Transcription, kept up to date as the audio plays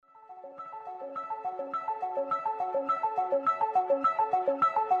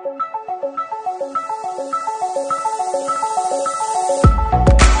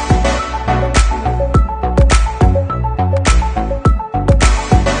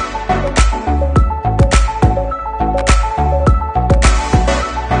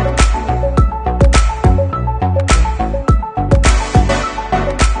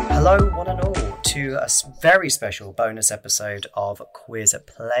very special bonus episode of Quiz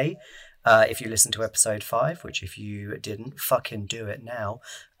Play. If you listened to episode 5, which if you didn't, fucking do it now.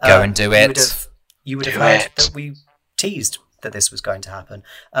 Go and do it. You would have heard that we teased that this was going to happen.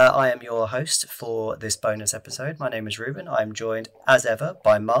 I am your host for this bonus episode. My name is Reuben. I'm joined, as ever,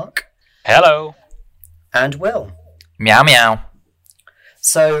 by Marc. Hello. And Will. Meow meow.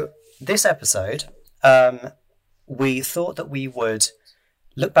 So, this episode, we thought that we would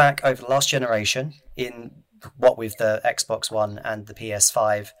look back over the last generation in what with the Xbox One and the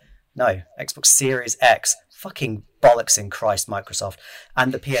PS5. No, Xbox Series X. Fucking bollocks in Christ, Microsoft.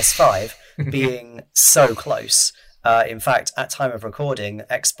 And the PS5 being so close. In fact, at time of recording,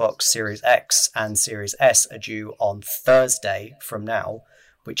 Xbox Series X and Series S are due on Thursday from now,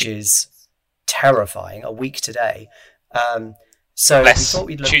 which is terrifying, a week today. So we thought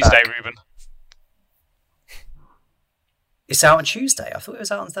we'd look Tuesday, back. Reuben. It's out on Tuesday. I thought it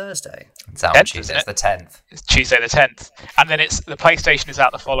was out on Thursday. It's out on Tuesday. It's the 10th. It's Tuesday the 10th. And then the PlayStation is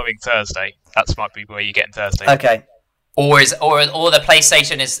out the following Thursday. That might be where you're getting Thursday. Okay. Or the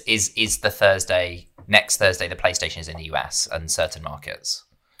PlayStation is the Thursday. Next Thursday, the PlayStation is in the US and certain markets.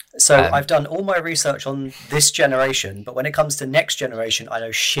 So I've done all my research on this generation, but when it comes to next generation, I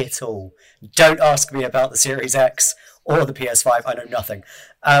know shit all. Don't ask me about the Series X or the PS5. I know nothing.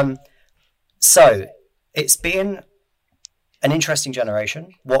 So it's been an interesting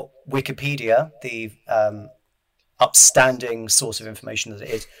generation. What Wikipedia, the upstanding source of information that it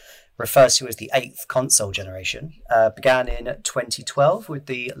is, refers to as the 8th console generation, began in 2012 with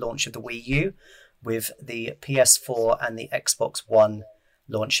the launch of the Wii U, with the PS4 and the Xbox One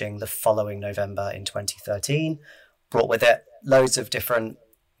launching the following November in 2013. Brought with it loads of different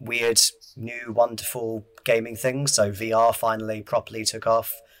weird, new, wonderful gaming things. So VR finally properly took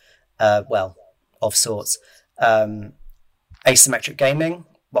off, of sorts. Asymmetric gaming,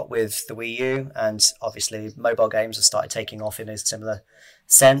 what with the Wii U, and obviously mobile games have started taking off in a similar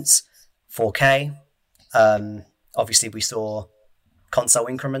sense. 4K. Obviously we saw console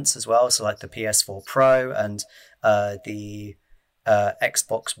increments as well, so like the PS4 Pro and the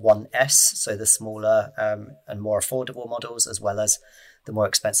Xbox One S, so the smaller and more affordable models, as well as the more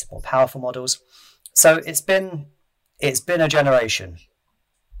expensive, more powerful models. So it's been a generation,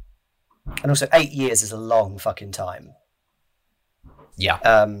 and also 8 years is a long fucking time.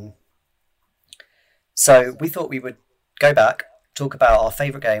 Yeah. So we thought we would go back, talk about our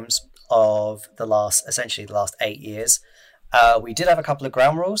favourite games of the last 8 years. We did have a couple of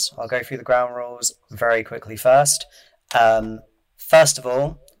ground rules. I'll go through the ground rules very quickly first. First of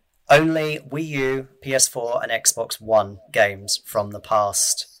all, only Wii U, PS4 and Xbox One games from the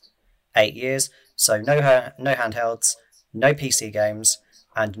past 8 years. So no handhelds, no PC games,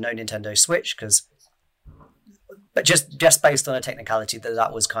 and no Nintendo Switch, but just based on a technicality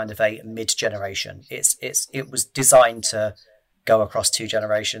that was kind of a mid-generation. It was designed to go across 2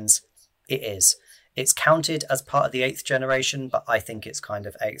 generations. It is. It's counted as part of the 8th generation, but I think it's kind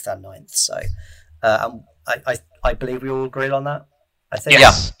of 8th and 9th. So I believe we all agree on that. I think.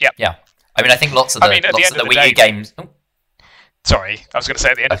 Yes. Yeah. I mean, I think lots of the Wii U games. Oh. Sorry, I was going to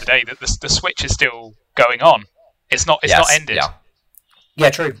say at the end of the day that the Switch is still going on. It's not ended. Yeah,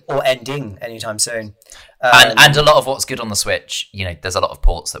 true. Or ending anytime soon. And a lot of what's good on the Switch, there's a lot of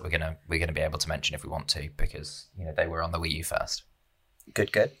ports that we're gonna be able to mention if we want to, because they were on the Wii U first. Good.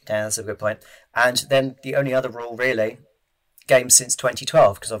 Yeah, that's a good point. And then the only other rule, really, games since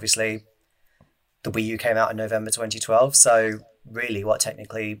 2012, because obviously the Wii U came out in November 2012. So really, what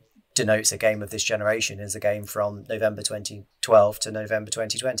technically denotes a game of this generation is a game from November 2012 to November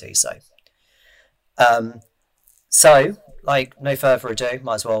 2020. So, like, no further ado,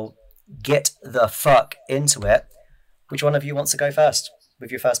 might as well get the fuck into it. Which one of you wants to go first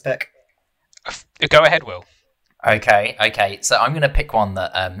with your first pick? Go ahead, Will. Okay. So I'm going to pick one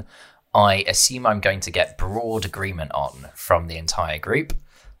that I assume I'm going to get broad agreement on from the entire group.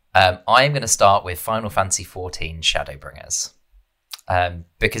 I am going to start with Final Fantasy XIV Shadowbringers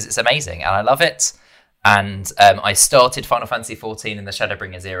because it's amazing and I love it. And I started Final Fantasy XIV in the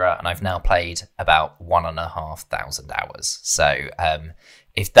Shadowbringers era, and I've now played about 1,500 hours. So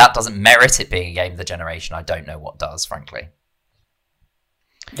if that doesn't merit it being a game of the generation, I don't know what does, frankly.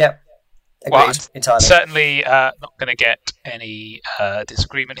 Yep. Agreed, entirely. Certainly not going to get any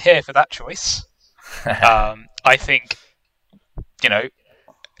disagreement here for that choice. I think,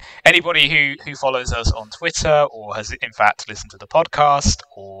 anybody who follows us on Twitter or has in fact listened to the podcast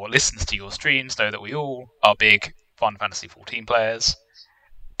or listens to your streams know that we all are big Final Fantasy XIV players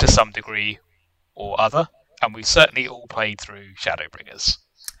to some degree or other, and we've certainly all played through Shadowbringers.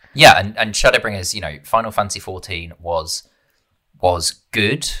 Yeah, and Shadowbringers, Final Fantasy XIV was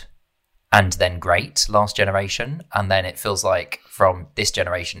good. and then great last generation, and then it feels like from this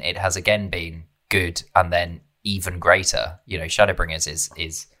generation it has again been good and then even greater. Shadowbringers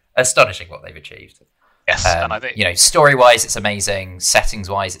is astonishing what they've achieved. Yes, and I think story wise it's amazing, settings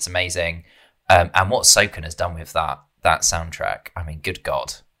wise it's amazing, and what Soken has done with that soundtrack, I mean, good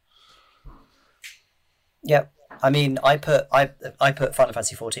God. Yeah, I mean, I put Final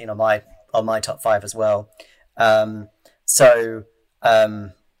Fantasy 14 on my top 5 as well.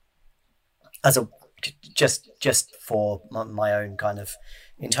 As a just for my own kind of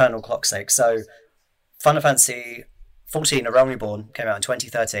internal clock's sake. So Final Fantasy 14: A Realm Reborn came out in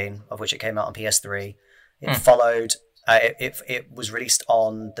 2013, of which it came out on PS3. It followed. It was released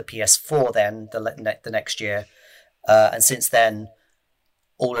on the PS4 then the next year, and since then,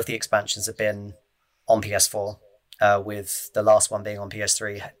 all of the expansions have been on PS4. With the last one being on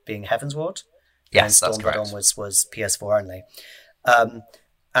PS3, being Heaven's Ward. Yes, that's correct. Onwards was PS4 only.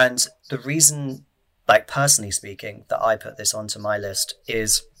 And the reason, like personally speaking, that I put this onto my list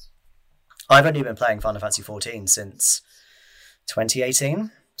is I've only been playing Final Fantasy 14 since 2018,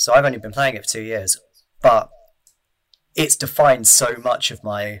 so I've only been playing it for 2 years, but it's defined so much of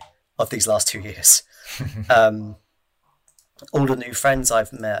these last 2 years. All the new friends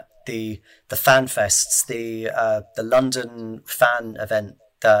I've met, the fan fests, the London fan event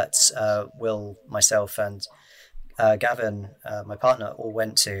that Will, myself, and Gavin, my partner, all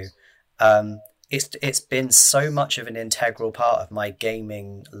went to. It's been so much of an integral part of my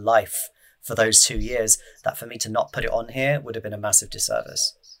gaming life for those 2 years that for me to not put it on here would have been a massive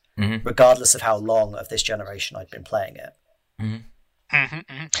disservice, regardless of how long of this generation I'd been playing it.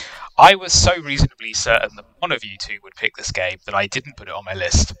 I was so reasonably certain that one of you two would pick this game that I didn't put it on my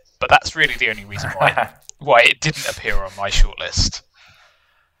list, but that's really the only reason why it didn't appear on my shortlist.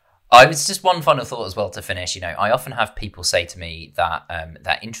 I was just one final thought as well to finish. I often have people say to me that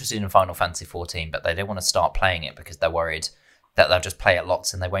they're interested in Final Fantasy 14, but they don't want to start playing it because they're worried that they'll just play it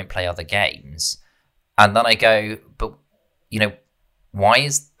lots and they won't play other games. And then I go, but why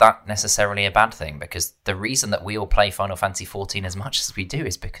is that necessarily a bad thing? Because the reason that we all play Final Fantasy 14 as much as we do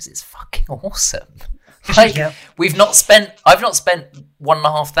is because it's fucking awesome. Yeah. I've not spent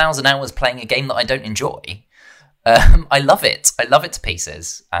 1,500 hours playing a game that I don't enjoy. I love it. I love it to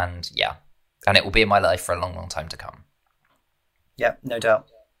pieces. And it will be in my life for a long, long time to come. Yeah, no doubt.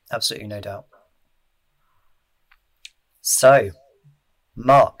 Absolutely no doubt. So,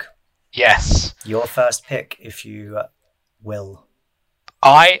 Mark. Yes. Your first pick, if you will.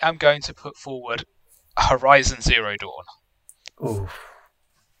 I am going to put forward Horizon Zero Dawn. Ooh.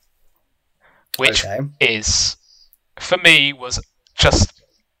 Which is, for me, was just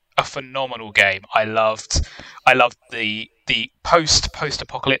a phenomenal game. I loved the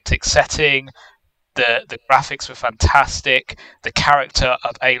post-apocalyptic setting. The graphics were fantastic. The character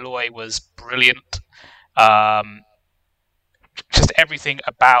of Aloy was brilliant. Just everything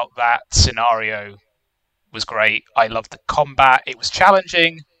about that scenario was great. I loved the combat. It was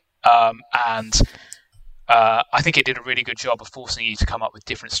challenging, and I think it did a really good job of forcing you to come up with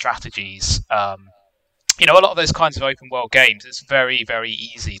different strategies. A lot of those kinds of open world games, it's very, very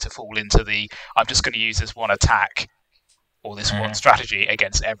easy to fall into I'm just going to use this one attack or this one strategy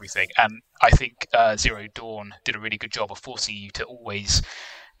against everything. And I think Zero Dawn did a really good job of forcing you to always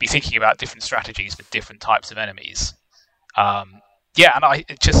be thinking about different strategies for different types of enemies. And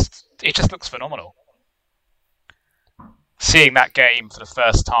it just looks phenomenal. Seeing that game for the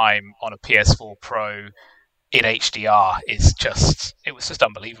first time on a PS4 Pro in HDR it was just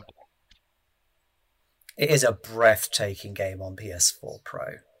unbelievable. It is a breathtaking game on PS4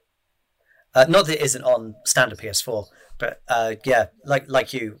 Pro. Not that it isn't on standard PS4, but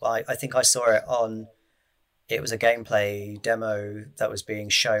like you, I think I saw it on. It was a gameplay demo that was being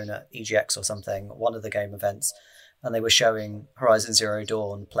shown at EGX or something, one of the game events, and they were showing Horizon Zero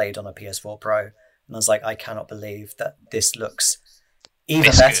Dawn played on a PS4 Pro. And I was like, I cannot believe that this looks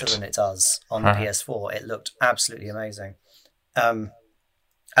even better than it does on the PS4. It looked absolutely amazing. And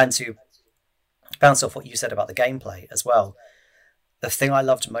to bounce off what you said about the gameplay as well, the thing I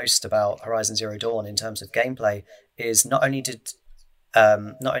loved most about Horizon Zero Dawn in terms of gameplay is not only did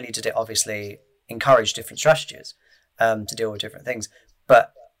it obviously encourage different strategies to deal with different things,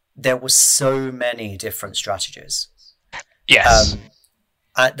 but there were so many different strategies. Yes.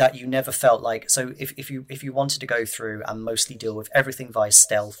 That you never felt like. So if you wanted to go through and mostly deal with everything via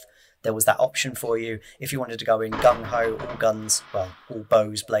stealth, there was that option for you. If you wanted to go in gung-ho, all guns, well, all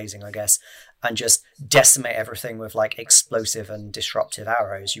bows blazing, I guess, and just decimate everything with like explosive and disruptive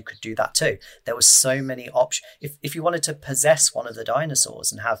arrows, you could do that too. There was so many options. If you wanted to possess one of the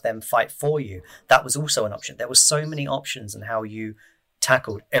dinosaurs and have them fight for you, that was also an option. There were so many options on how you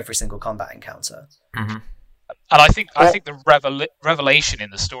tackled every single combat encounter. Mm-hmm. And I think the revelation in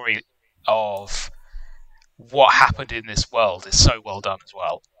the story of what happened in this world is so well done as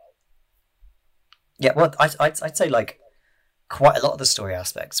well. Yeah, well, I'd say like quite a lot of the story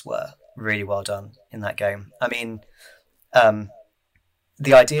aspects were really well done in that game. I mean,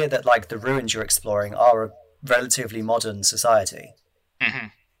 the idea that like the ruins you're exploring are a relatively modern society,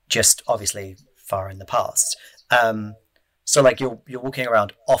 just obviously far in the past. So like you're walking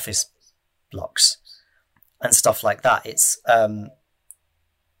around office blocks and stuff like that. It's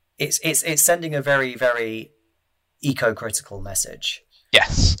sending a very, very eco-critical message.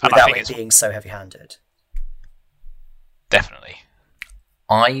 Yes, without it being so heavy-handed. Definitely.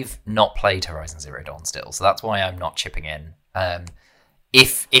 I've not played Horizon Zero Dawn still, so that's why I'm not chipping in.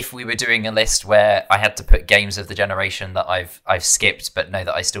 If we were doing a list where I had to put games of the generation that I've skipped but know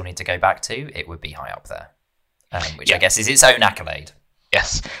that I still need to go back to, it would be high up there, which I guess is its own accolade.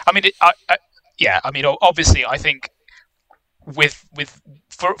 Yes, I mean, I mean, obviously, I think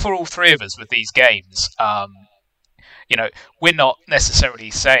for all three of us with these games, we're not necessarily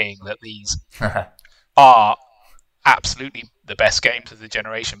saying that these are absolutely the best games of the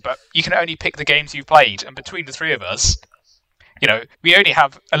generation, but you can only pick the games you've played, and between the three of us, we only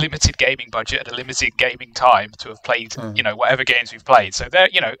have a limited gaming budget and a limited gaming time to have played, whatever games we've played. So there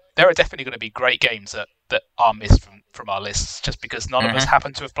are definitely going to be great games that are missed from our lists just because none of us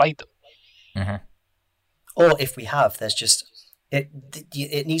happen to have played them. Mm-hmm. Or if we have, there's just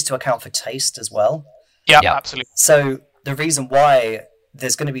it needs to account for taste as well. Yeah, absolutely. So the reason why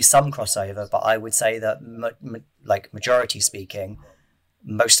there's going to be some crossover, but I would say that majority speaking,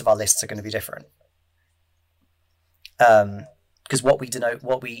 most of our lists are going to be different. Because what we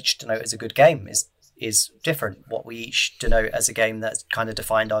each denote as a good game is different. What we each denote as a game that's kind of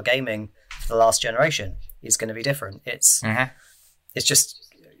defined our gaming for the last generation is going to be different. It's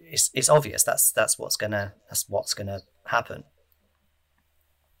obvious. That's what's gonna happen.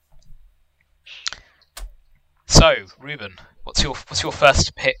 So, Reuben, what's your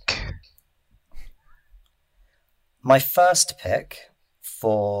first pick? My first pick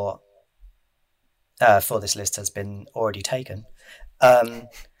for this list has been already taken,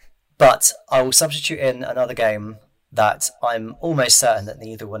 but I will substitute in another game that I'm almost certain that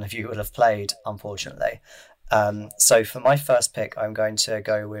neither one of you will have played, unfortunately. So for my first pick, I'm going to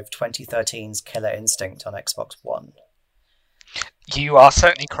go with 2013's Killer Instinct on Xbox One. You are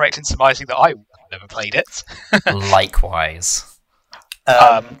certainly correct in surmising that I never played it. Likewise.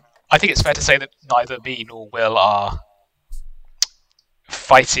 I think it's fair to say that neither me nor Will are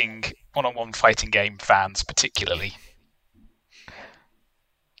one-on-one fighting game fans particularly.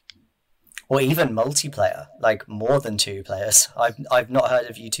 Or even multiplayer, like more than two players. I've not heard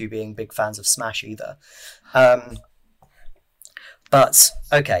of you two being big fans of Smash either. But,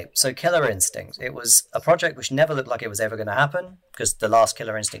 okay, so Killer Instinct. It was a project which never looked like it was ever going to happen, because the last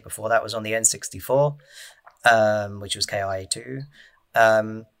Killer Instinct before that was on the N64, which was KIA2.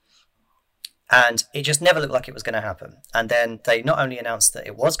 And it just never looked like it was going to happen. And then they not only announced that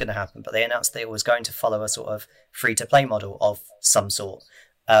it was going to happen, but they announced that it was going to follow a sort of free-to-play model of some sort,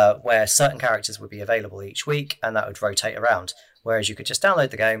 where certain characters would be available each week, and that would rotate around, whereas you could just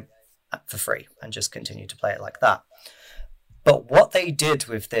download the game for free and just continue to play it like that. But what they did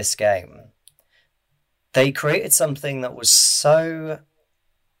with this game, they created something that was so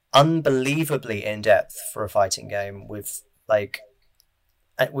unbelievably in-depth for a fighting game with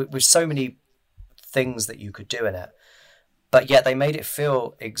so many things that you could do in it. But yet they made it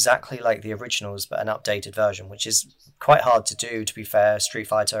feel exactly like the originals, but an updated version, which is quite hard to do, to be fair. Street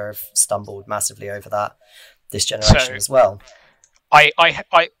Fighter have stumbled massively over that this generation as well.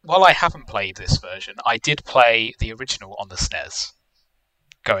 While I haven't played this version, I did play the original on the SNES,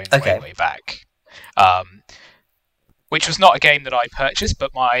 going way back. Which was not a game that I purchased,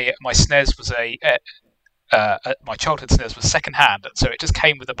 but my SNES was my childhood SNES was second-hand, so it just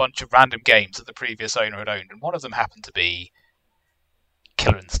came with a bunch of random games that the previous owner had owned, and one of them happened to be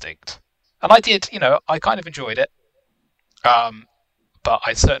Killer Instinct. And I did, I kind of enjoyed it. But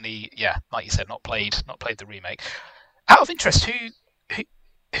I certainly, like you said, not played the remake. Out of interest,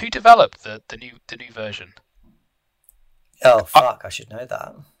 who developed the new version? Oh fuck! I should know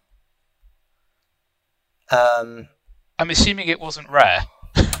that. I'm assuming it wasn't Rare.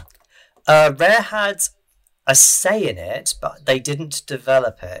 Rare had a say in it, but they didn't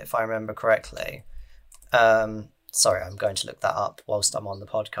develop it, if I remember correctly. Sorry, I'm going to look that up whilst I'm on the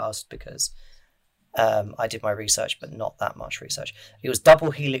podcast because I did my research, but not that much research. It was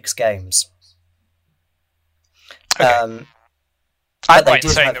Double Helix Games. Okay. I'm right in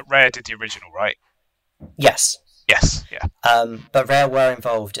saying that Rare did the original, right? Yes. Yes, yeah. But Rare were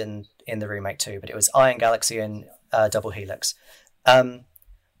involved in the remake too, but it was Iron Galaxy and Double Helix.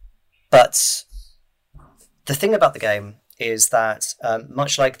 But the thing about the game is that,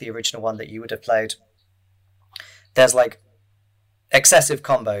 much like the original one that you would have played, there's like excessive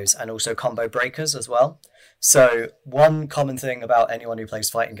combos and also combo breakers as well. So one common thing about anyone who plays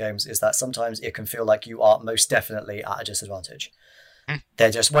fighting games is that sometimes it can feel like you are most definitely at a disadvantage.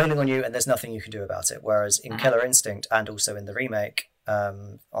 They're just wailing on you and there's nothing you can do about it. Whereas in Killer Instinct and also in the remake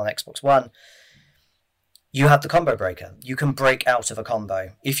on Xbox One, you have the combo breaker. You can break out of a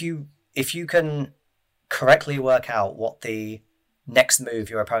combo. If you can correctly work out what the next move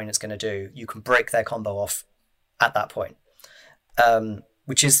your opponent's going to do, you can break their combo off at that point,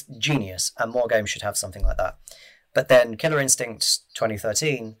 which is genius, and more games should have something like that. But then Killer Instinct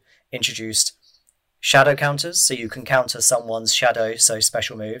 2013 introduced shadow counters, so you can counter someone's shadow, so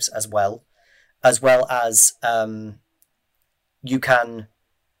special moves as well as you can,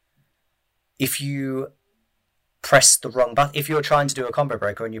 if you press the wrong button, if you're trying to do a combo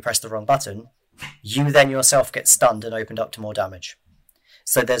breaker and you press the wrong button, you then yourself get stunned and opened up to more damage.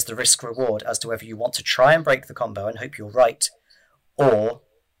 So there's the risk reward as to whether you want to try and break the combo and hope you're right, or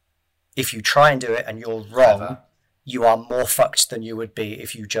if you try and do it and you're wrong, you are more fucked than you would be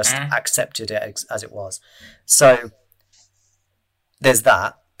if you just accepted it as it was. So there's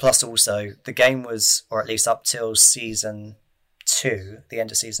that. Plus also the game was, or at least up till season 2, the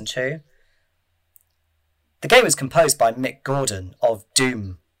end of season 2, the game was composed by Mick Gordon of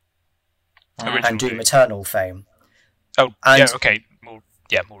Doom and Doom Eternal fame. Oh, and, yeah, okay. More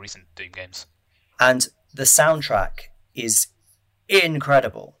recent Doom games. And the soundtrack is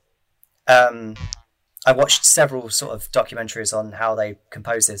incredible. I watched several sort of documentaries on how they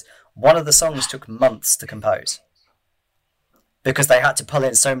compose this. One of the songs took months to compose because they had to pull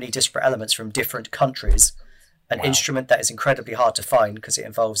in so many disparate elements from different countries. An instrument that is incredibly hard to find because it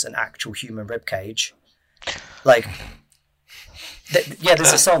involves an actual human ribcage. Like,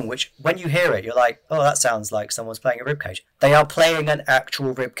 there's a song which, when you hear it, you're like, oh, that sounds like someone's playing a ribcage. They are playing an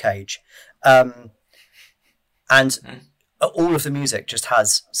actual ribcage. And all of the music just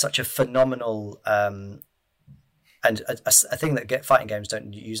has such a phenomenal and a thing that fighting games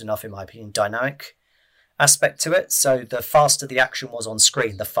don't use enough, in my opinion, dynamic aspect to it. So the faster the action was on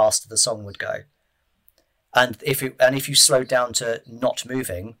screen, the faster the song would go. And if you slowed down to not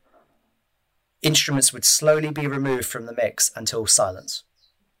moving, instruments would slowly be removed from the mix until silence.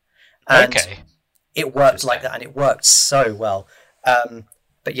 And it worked like that, and it worked so well.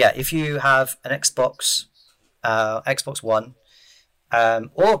 But yeah, if you have an Xbox One,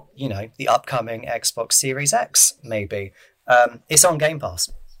 or the upcoming Xbox Series X, maybe it's on Game Pass.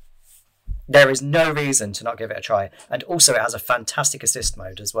 There is no reason to not give it a try, and also it has a fantastic assist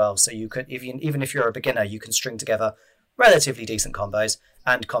mode as well. So you could, even if you're a beginner, you can string together relatively decent combos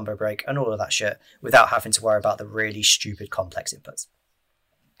and combo break and all of that shit without having to worry about the really stupid complex inputs.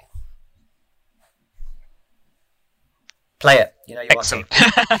 Play it. You want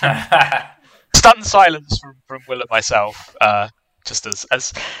to. Stunned silence from Will and myself, just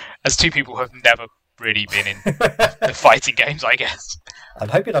as two people who have never really been in the fighting games, I guess. I'm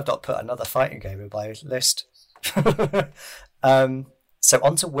hoping I've not put another fighting game in my list. So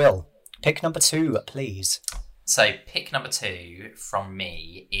on to Will. Pick number 2, please. So pick number 2 from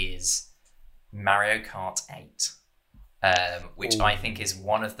me is Mario Kart 8, which I think is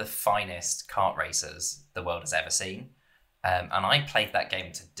one of the finest kart racers the world has ever seen. And I played that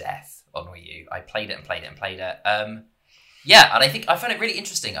game to death on Wii U. I played it. And I find it really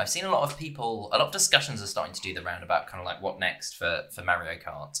interesting. I've seen a lot of discussions are starting to do the round about kind of like what next for Mario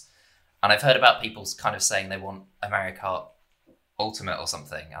Kart. And I've heard about people kind of saying they want a Mario Kart Ultimate or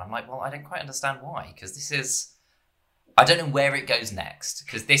something. And I'm like, well, I don't quite understand why, because I don't know where it goes next,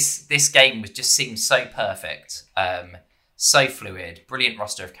 because this game just seems so perfect, so fluid, brilliant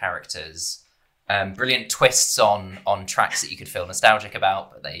roster of characters, brilliant twists on tracks that you could feel nostalgic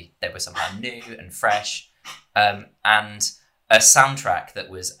about, but they were somehow new and fresh, and a soundtrack that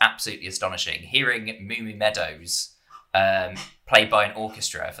was absolutely astonishing. Hearing Moo Moo Meadows played by an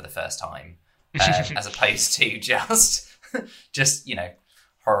orchestra for the first time, as opposed to just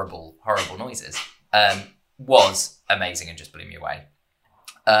horrible noises, was amazing and just blew me away.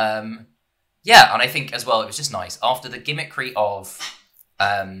 And I think as well it was just nice after the gimmickry of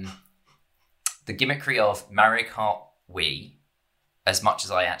Mario Kart Wii. As much as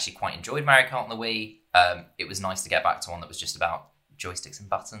I actually quite enjoyed Mario Kart on the Wii, it was nice to get back to one that was just about joysticks and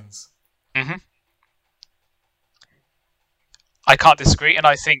buttons. Mm-hmm. I can't disagree, and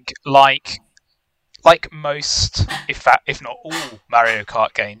I think like most, if not all, Mario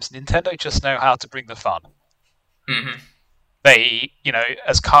Kart games, Nintendo just know how to bring the fun. Mhm. They,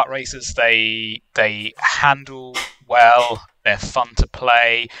 as kart racers, they handle well. They're fun to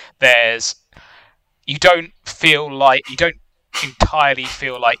play. You don't entirely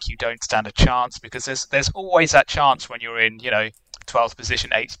feel like you don't stand a chance, because there's always that chance when you're in 12th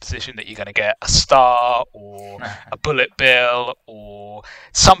position, 8th position, that you're going to get a star or a bullet bill or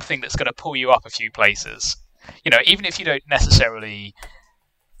something that's going to pull you up a few places. Even if you don't necessarily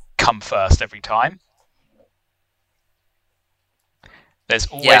come first every time, there's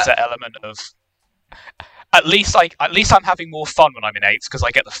always that element of at least I'm having more fun when I'm in 8th because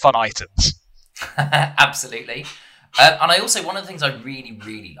I get the fun items. Absolutely. And I also, one of the things I really,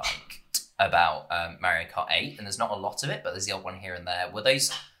 really liked about Mario Kart 8, and there's not a lot of it, but there's the odd one here and there, were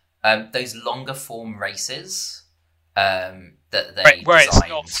those longer form races that they where designed. It's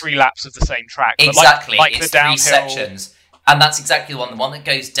not 3 laps of the same track. Exactly, but like it's the downhill 3 sections. And that's exactly the one that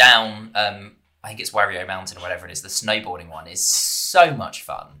goes down, I think it's Wario Mountain or whatever it is, the snowboarding one is so much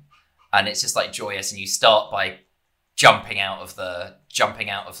fun. And it's just like joyous, and you start by jumping out of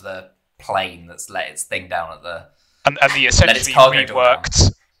the plane that's let its thing down at the... And the essentially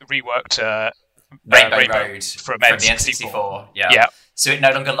reworked Rainbow Road from the N64. N64. Yeah. So it no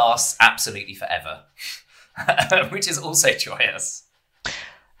longer lasts absolutely forever, which is also joyous.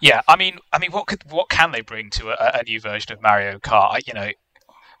 Yeah, I mean, what can they bring to a new version of Mario Kart?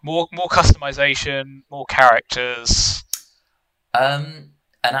 More customization, more characters. An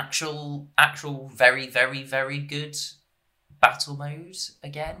actual very, very, very good battle mode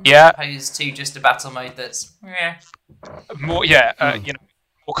again. Yeah. As opposed to just a battle mode that's more. Yeah.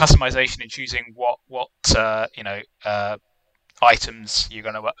 More customization in choosing what items you're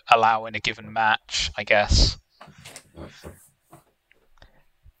going to allow in a given match, I guess.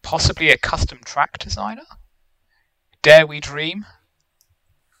 Possibly a custom track designer? Dare we dream?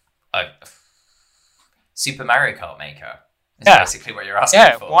 Super Mario Kart Maker is basically what you're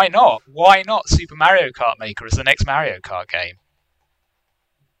asking for. Yeah, why not? Why not Super Mario Kart Maker as the next Mario Kart game?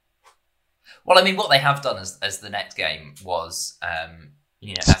 Well, I mean, what they have done as the next game was,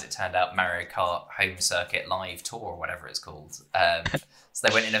 as it turned out, Mario Kart Home Circuit Live Tour, or whatever it's called. So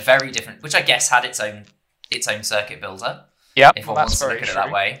they went in a very different, which I guess had its own circuit builder. Yeah, if one wants to look at it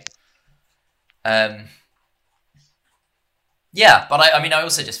that way. Yeah, but I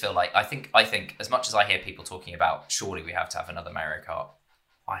also just feel like I think as much as I hear people talking about surely we have to have another Mario Kart,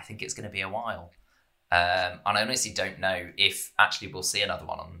 I think it's going to be a while. And I honestly don't know if actually we'll see another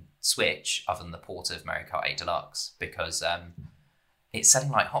one on Switch other than the port of Mario Kart 8 Deluxe, because it's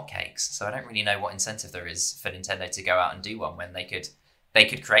selling like hotcakes. So I don't really know what incentive there is for Nintendo to go out and do one when they could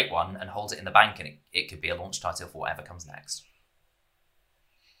create one and hold it in the bank, and it could be a launch title for whatever comes next.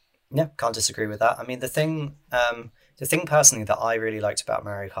 Yeah, can't disagree with that. I mean, the thing personally that I really liked about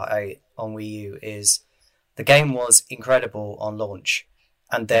Mario Kart 8 on Wii U is the game was incredible on launch,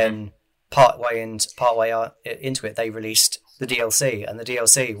 and then partway into it, they released the DLC, and the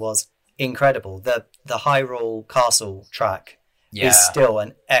DLC was incredible. The Hyrule Castle track is still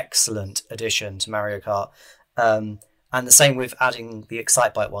an excellent addition to Mario Kart. And the same with adding the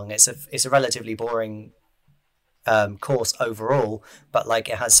Excitebike one. It's a relatively boring course overall, but like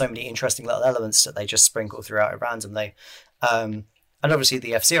it has so many interesting little elements that they just sprinkle throughout it randomly. And obviously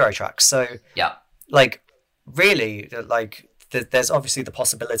the F-Zero tracks. So like really, like there's obviously the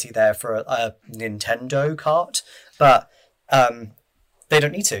possibility there for a Nintendo kart, but they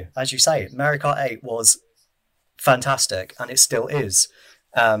don't need to. As you say, Mario Kart 8 was fantastic, and it still is.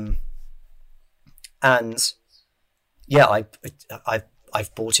 And yeah,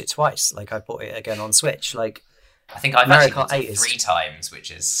 I've bought it twice. Like I bought it again on Switch. Like I think I've Mario actually Kart bought 8 it 3 times, which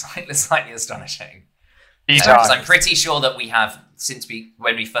is slightly astonishing. Because I'm pretty sure that we have,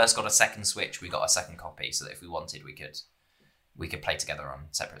 when we first got a second Switch, we got a second copy, so that if we wanted, we could play together on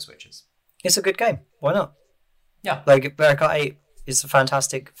separate Switches. It's a good game. Why not? Yeah, like Mario Kart 8 is a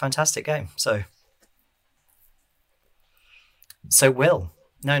fantastic game. So Will,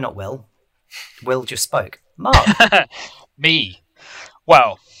 no, not Will. Will just spoke. Mark. Me.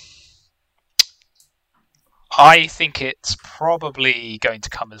 Well, I think it's probably going to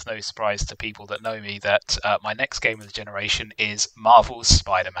come as no surprise to people that know me that my next game of the generation is Marvel's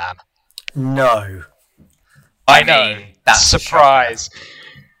Spider-Man. No. I know. That's surprise.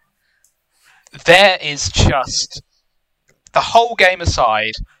 There is just, the whole game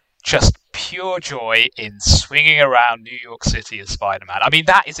aside, just pure joy in swinging around New York City as Spider-Man. I mean,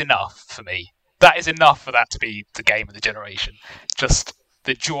 that is enough for me. That is enough for that to be the game of the generation. Just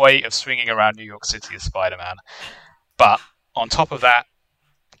the joy of swinging around New York City as Spider-Man. But on top of that,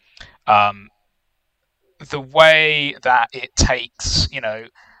 the way that it takes,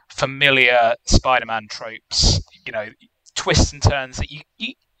 familiar Spider-Man tropes, twists and turns that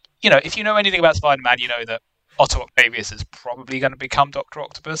if you know anything about Spider-Man, you know that Otto Octavius is probably going to become Dr.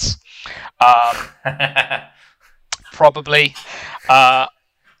 Octopus. Probably.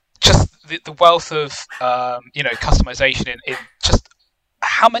 Just the wealth of customization in just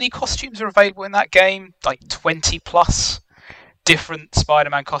how many costumes are available in that game? Like 20 plus different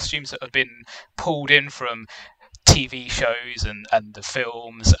Spider-Man costumes that have been pulled in from TV shows and the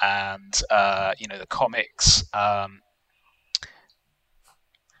films and the comics. I'm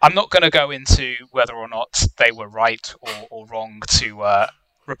not going to go into whether or not they were right or wrong to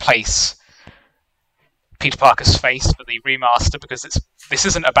replace Peter Parker's face for the remaster, because this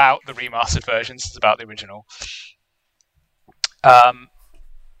isn't about the remastered versions, it's about the original.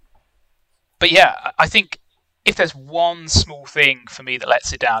 But yeah, I think if there's one small thing for me that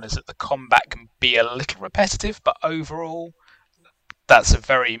lets it down is that the combat can be a little repetitive, but overall that's a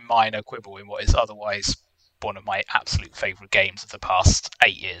very minor quibble in what is otherwise one of my absolute favourite games of the past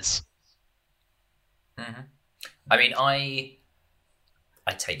 8 years. Mm-hmm. I mean, I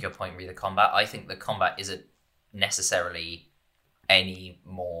take your point with the combat. I think the combat isn't necessarily any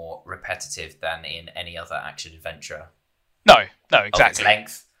more repetitive than in any other action adventure. No, exactly. Of its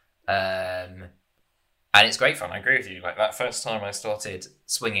length. And it's great fun. I agree with you. Like, that first time I started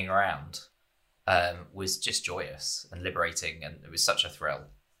swinging around was just joyous and liberating, and it was such a thrill.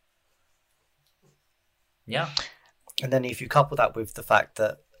 Yeah. And then if you couple that with the fact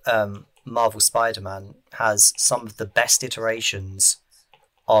that Marvel Spider-Man has some of the best iterations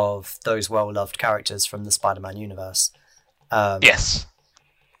of those well-loved characters from the Spider-Man universe. Yes.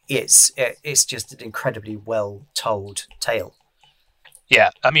 It's just an incredibly well-told tale.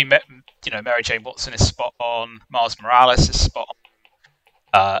 Yeah, I mean, Mary Jane Watson is spot on. Miles Morales is spot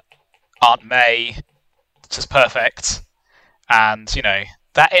on. Aunt May, just perfect. And,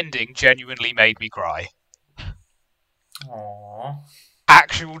 that ending genuinely made me cry. Aww.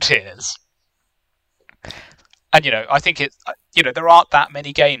 Actual tears. And, I think there aren't that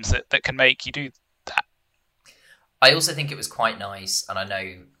many games that can make you do that. I also think it was quite nice, and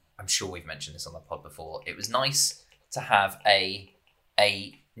I'm sure we've mentioned this on the pod before, it was nice to have a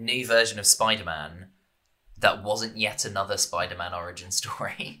new version of Spider-Man that wasn't yet another Spider-Man origin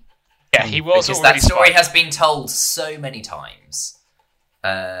story. Yeah, he was because already that story Spider-Man. has been told so many times.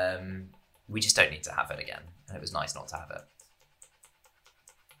 We just don't need to have it again, and it was nice not to have it.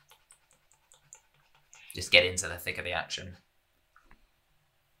 Just get into the thick of the action.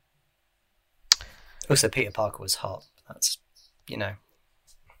 Also, Peter Parker was hot. That's, Peter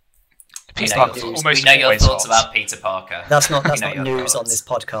We Parker's know almost your always thoughts hot. about Peter Parker. That's not We know your news on thoughts. this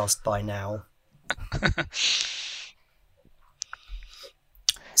podcast by now.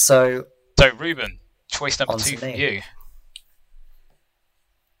 So, Reuben, choice number On 2 to for me. you.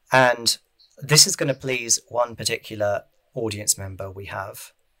 and this is going to please one particular audience member we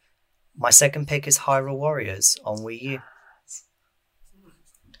have. My second pick is Hyrule Warriors on Wii U.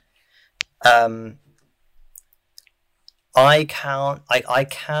 I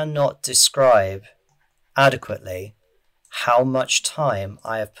cannot describe adequately how much time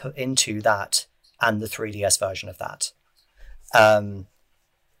I have put into that and the 3DS version of that.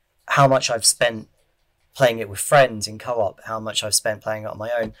 How much I've spent playing it with friends in co-op, how much I've spent playing it on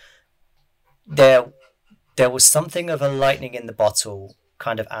my own. There was something of a lightning in the bottle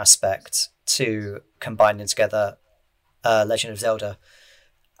kind of aspect to combining together Legend of Zelda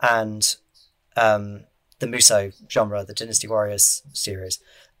and the Musou genre, the Dynasty Warriors series.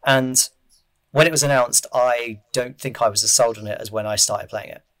 And when it was announced, I don't think I was as sold on it as when I started playing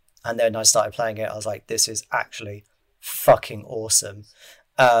it. And then I started playing it, I was like, this is actually fucking awesome.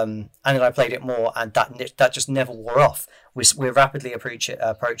 And then I played it more, and that just never wore off. We're rapidly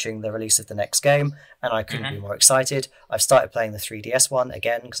approaching the release of the next game, and I couldn't be more excited. I've started playing the 3DS one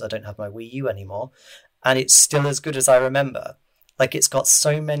again because I don't have my Wii U anymore, and it's still as good as I remember. Like, it's got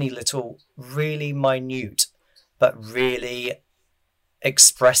so many little, really minute, but really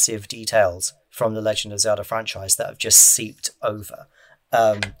expressive details from the Legend of Zelda franchise that have just seeped over.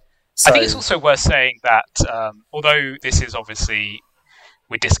 I think it's also worth saying that although this is obviously,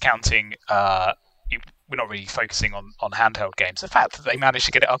 we're discounting, we're not really focusing on handheld games, the fact that they managed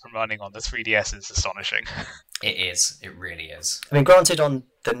to get it up and running on the 3DS is astonishing. It is. It really is. I mean, granted, on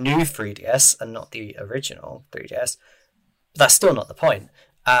the new 3DS and not the original 3DS, but that's still not the point.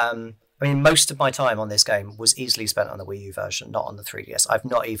 I mean, most of my time on this game was easily spent on the Wii U version, not on the 3DS. I've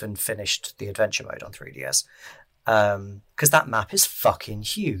not even finished the adventure mode on 3DS. Because that map is fucking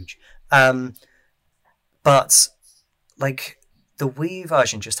huge. But, like, the Wii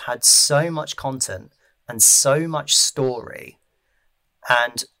version just had so much content and so much story.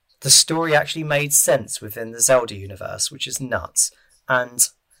 And the story actually made sense within the Zelda universe, which is nuts. And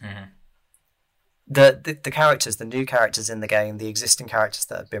the characters, the new characters in the game, the existing characters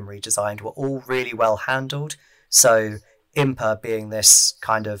that have been redesigned were all really well handled. So Impa being this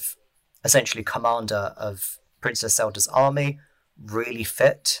kind of essentially commander of Princess Zelda's army really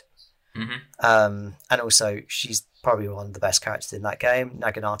fit. And also she's probably one of the best characters in that game.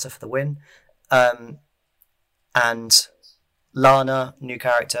 Naginata for the win. And Lana, new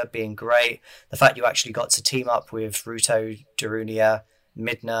character, being great. The fact you actually got to team up with Ruto, Darunia,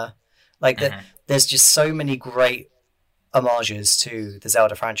 Midna. There's just so many great homages to the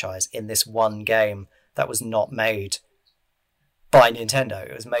Zelda franchise in this one game that was not made by Nintendo.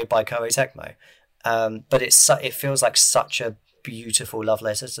 It was made by Koei Tecmo. But it feels like such a beautiful love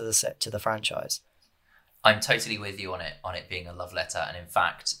letter to the franchise. I'm totally with you on it being a love letter, and in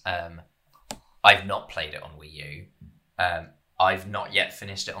fact, I've not played it on Wii U. I've not yet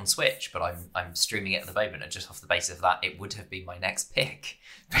finished it on Switch, but I'm streaming it at the moment, and just off the basis of that, it would have been my next pick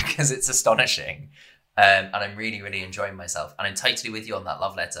because it's astonishing, and I'm really, really enjoying myself. And I'm totally with you on that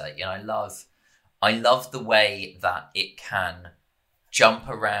love letter. You know, I love the way that it can jump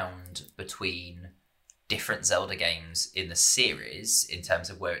around between different Zelda games in the series in terms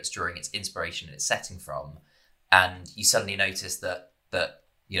of where it's drawing its inspiration and its setting from, and you suddenly notice that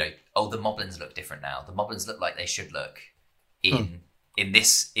you know, the Moblins look different now. The Moblins look like they should look in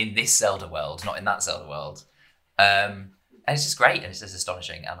this Zelda world, not in that Zelda world. And it's just great, and it's just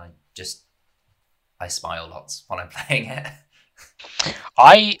astonishing, and I smile lots while I'm playing it.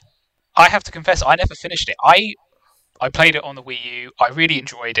 I have to confess, I never finished it. I played it on the Wii U. I really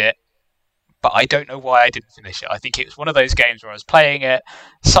enjoyed it, but I don't know why I didn't finish it. I think it was one of those games where I was playing it,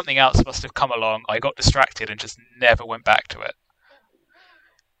 something else must have come along, I got distracted and just never went back to it.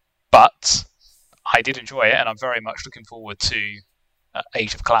 But I did enjoy it, and I'm very much looking forward to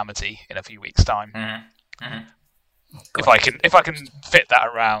Age of Calamity in a few weeks' time. If I can fit that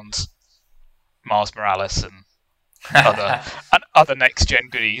around Miles Morales and other next gen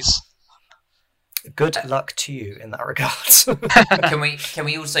goodies. Good luck to you in that regard. Can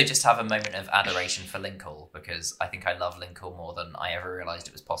we also just have a moment of adoration for Linkle, because I think I love Linkle more than I ever realised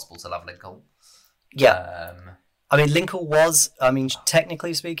it was possible to love Linkle. Yeah. I mean, Linkle was,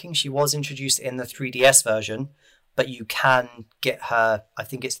 technically speaking, she was introduced in the 3DS version, but you can get her, I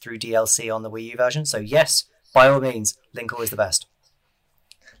think it's through DLC on the Wii U version. So yes, by all means, Linkle is the best.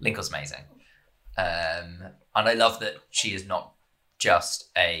 Linkle's amazing. And I love that she is not just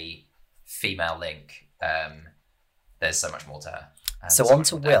a female Link. There's so much more to her. So on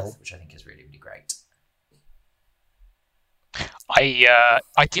to Will. Which I think is really, really great.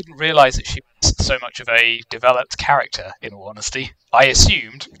 I didn't realise that she was so much of a developed character, in all honesty. I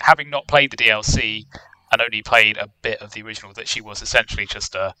assumed, having not played the DLC and only played a bit of the original, that she was essentially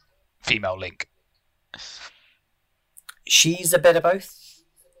just a female Link. She's a bit of both,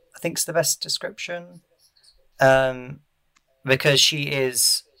 I think's the best description. Because she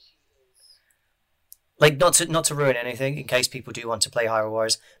is... not to ruin anything, in case people do want to play Hyrule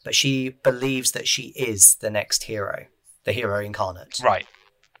Warriors, but she believes that she is the next hero. The hero incarnate. Right.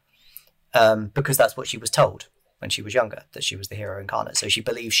 Because that's what she was told when she was younger, that she was the hero incarnate. So she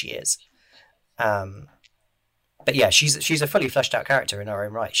believes she is. But yeah, she's a fully fleshed out character in her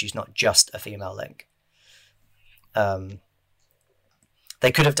own right. She's not just a female Link.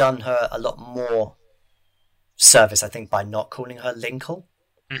 They could have done her a lot more service, I think, by not calling her Linkle.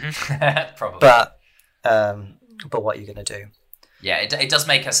 Probably. But what are you going to do? Yeah, it does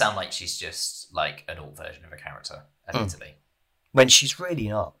make her sound like she's just like an alt version of a character, admittedly. When she's really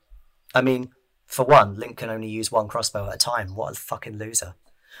not. I mean, for one, Link can only use one crossbow at a time. What a fucking loser.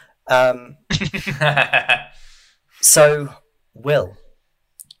 So, Will,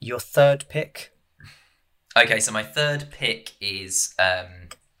 your third pick? Okay, so my third pick is...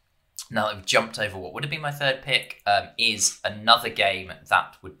 now that we've jumped over what would have been my third pick, is another game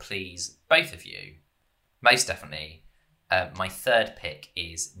that would please both of you. Most definitely. My third pick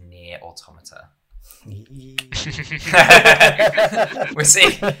is Nier Automata. We're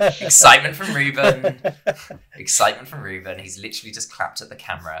seeing excitement from Reuben. Excitement from Reuben. He's literally just clapped at the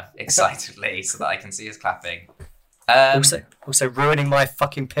camera excitedly so that I can see his clapping. Also ruining my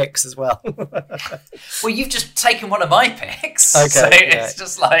fucking picks as well. Well, you've just taken one of my picks. Okay, so yeah. It's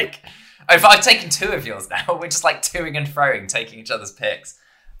just like... I've taken two of yours now. We're just like toing and froing, taking each other's picks.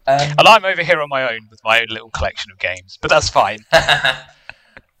 And I'm over here on my own with my own little collection of games, but that's fine.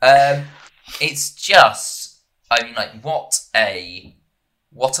 It's just, what a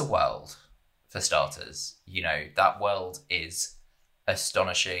world, for starters. You know, that world is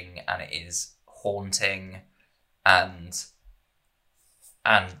astonishing and it is haunting, and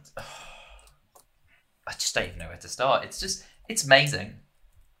And I just don't even know where to start. It's amazing.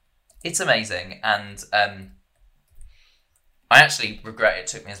 It's amazing, and I actually regret it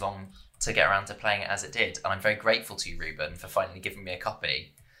took me as long to get around to playing it as it did, and I'm very grateful to you, Reuben, for finally giving me a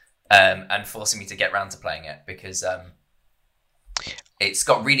copy and forcing me to get around to playing it, because it's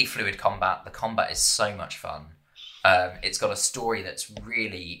got really fluid combat. The combat is so much fun. It's got a story that's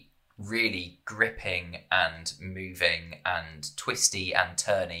really, really gripping and moving and twisty and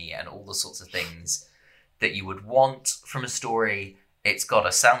turny and all the sorts of things that you would want from a story. It's got a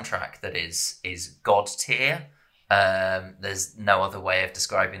soundtrack that is god tier. There's no other way of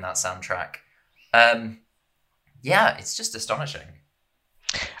describing that soundtrack. Yeah, it's just astonishing.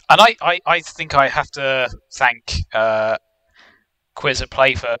 And I think I have to thank Quiz at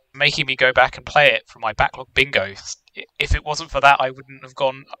Play for making me go back and play it for my backlog bingo. If it wasn't for that, I wouldn't have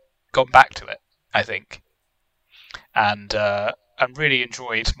gone back to it, I think. And really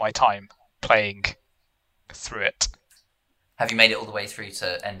enjoyed my time playing through it. Have you made it all the way through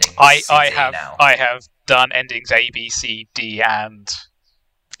to ending I have now? I have done endings A, B, C, D, and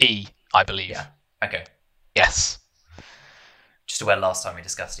E, I believe. Yeah. Okay. Yes. Just aware last time we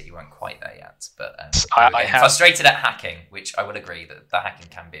discussed it, you weren't quite there yet. But I have frustrated at hacking, which I will agree that the hacking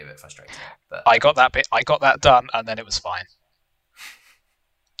can be a bit frustrating. But I got that done, and then it was fine.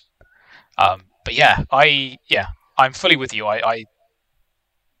 But I'm fully with you. I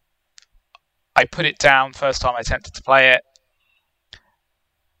put it down first time I attempted to play it.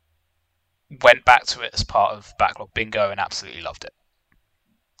 Went back to it as part of Backlog Bingo and absolutely loved it.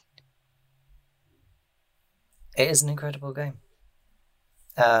 It is an incredible game.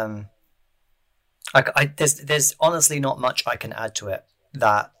 There's honestly not much I can add to it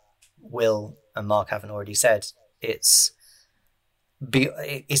that Will and Mark haven't already said. It's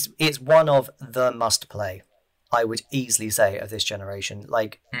one of the must play, I would easily say, of this generation,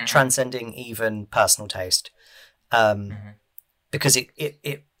 like transcending even personal taste, because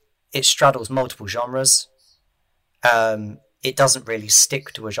it straddles multiple genres. It doesn't really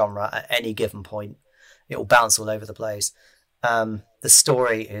stick to a genre at any given point. It will bounce all over the place. The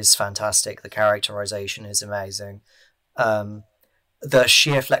story is fantastic. The characterization is amazing. The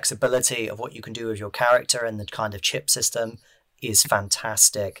sheer flexibility of what you can do with your character and the kind of chip system is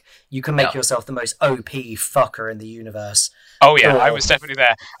fantastic. You can make yourself the most OP fucker in the universe. Oh yeah, I was definitely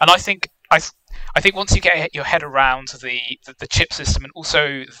there. And I think once you get your head around the chip system and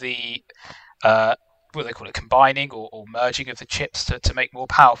also the what do they call it, combining or merging of the chips to make more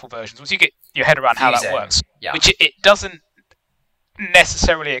powerful versions. Once you get your head around how that works, which it doesn't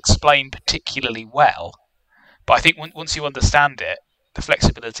necessarily explain particularly well, but I think once you understand it, the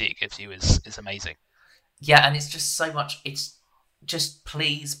flexibility it gives you is amazing. Yeah, and it's just so much. It's just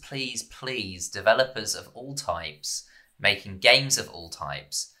please, please, please, developers of all types, making games of all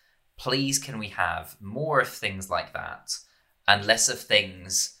types, please can we have more of things like that and less of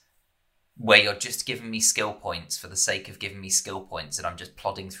things where you're just giving me skill points for the sake of giving me skill points and I'm just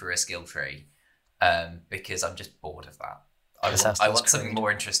plodding through a skill tree because I'm just bored of that. I want something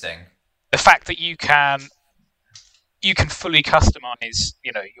more interesting. The fact that you can fully customize,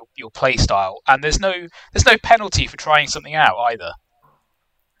 your play style, and there's no penalty for trying something out either.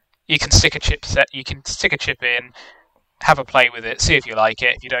 You can stick a chip in, have a play with it, see if you like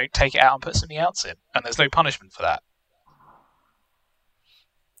it. If you don't, take it out and put something else in, and there's no punishment for that.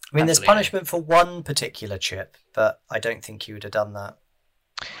 I mean, there's punishment for one particular chip, but I don't think you would have done that.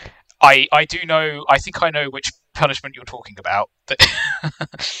 I do know. I think I know which punishment you're talking about.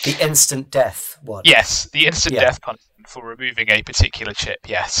 The instant death one. Yes, the instant death punishment for removing a particular chip.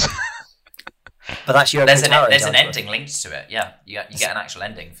 Yes. But that's your. There's an ending linked to it. Yeah, you get an actual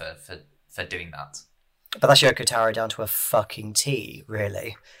ending for doing that. But that's Yoko Taro down to a fucking T,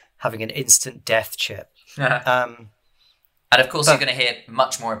 really, having an instant death chip. And of course, you're going to hear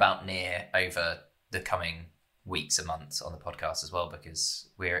much more about Nier over the coming weeks and months on the podcast as well, because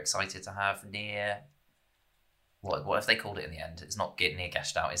we're excited to have Nier. What have they called it in the end? It's not Nier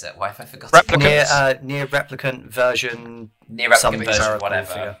Gestalt, is it? Why have I forgotten? Nier Replicant version. Nier Replicant version, whatever.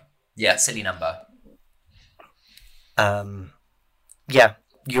 Figure. Yeah, silly number. Yeah,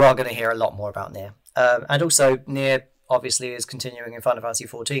 you are going to hear a lot more about Nier. And also, Nier obviously is continuing in Final Fantasy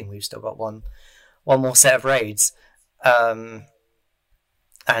XIV. We've still got one more set of raids.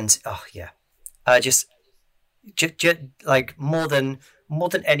 Just like more than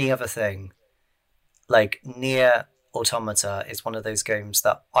any other thing, like Nier Automata is one of those games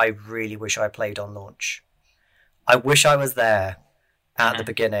that I really wish I played on launch. I wish I was there at the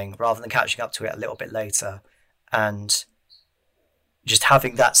beginning rather than catching up to it a little bit later. And just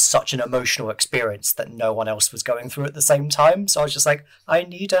having that such an emotional experience that no one else was going through at the same time. So I was just like, I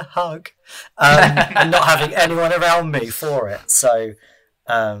need a hug, and not having anyone around me for it. So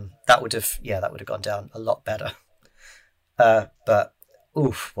that would have gone down a lot better. But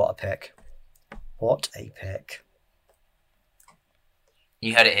oof, what a pick! What a pick!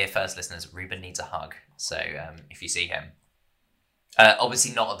 You heard it here first, listeners. Reuben needs a hug. So if you see him,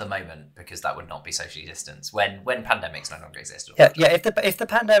 obviously not at the moment because that would not be socially distanced. When pandemics no longer exist. Yeah. If the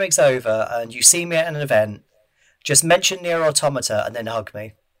pandemic's over and you see me at an event, just mention Near Automata and then hug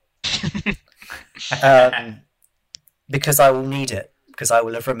me, because I will need it because I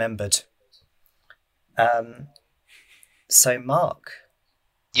will have remembered. So Mark.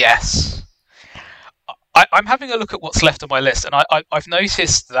 Yes. I'm having a look at what's left on my list, and I've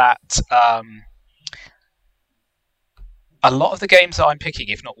noticed that a lot of the games that I'm picking,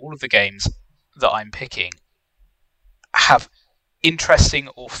 if not all of the games that I'm picking, have interesting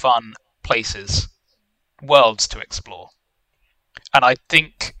or fun places, worlds to explore. And I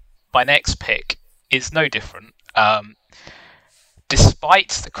think my next pick is no different. Despite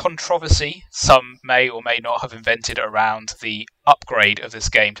the controversy some may or may not have invented around the upgrade of this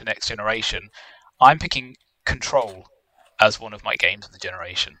game to next generation, I'm picking Control as one of my games of the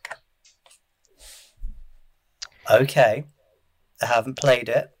generation. Okay. I haven't played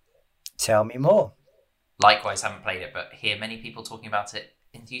it. Tell me more. Likewise, haven't played it, but hear many people talking about it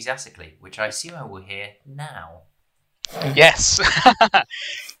enthusiastically, which I assume I will hear now. Yes.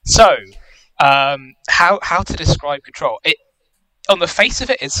 So, how to describe Control? On the face of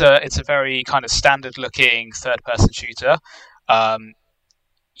it, it's a very kind of standard-looking third-person shooter.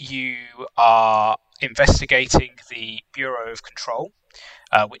 You are investigating the Bureau of Control,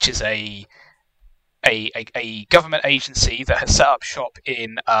 which is a government agency that has set up shop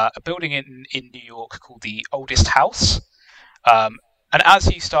in a building in New York called the Oldest House. And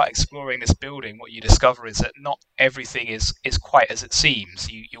as you start exploring this building, what you discover is that not everything is quite as it seems.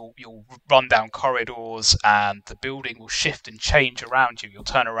 You'll run down corridors, and the building will shift and change around you. You'll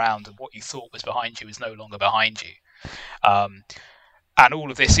turn around, and what you thought was behind you is no longer behind you. And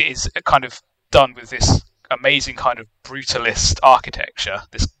all of this is kind of done with this amazing kind of brutalist architecture.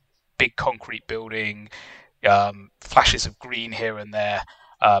 This big concrete building, flashes of green here and there,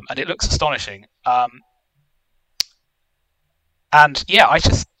 and it looks astonishing. And yeah,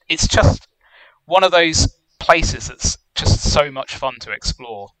 it's just one of those places that's just so much fun to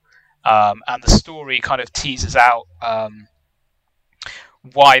explore. And the story kind of teases out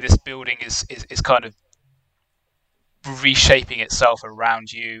why this building is kind of reshaping itself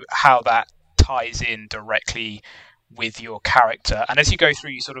around you, how that ties in directly with your character. And as you go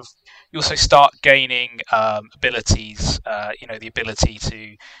through, you also start gaining abilities, the ability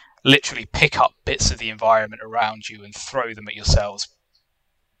to literally pick up bits of the environment around you and throw them at yourselves,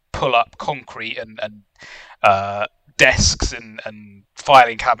 pull up concrete and desks and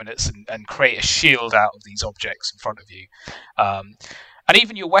filing cabinets and create a shield out of these objects in front of you. And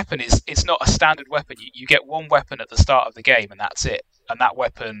even your weapon it's not a standard weapon. You get one weapon at the start of the game and that's it. And that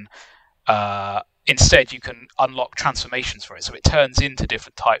weapon, instead you can unlock transformations for it. So it turns into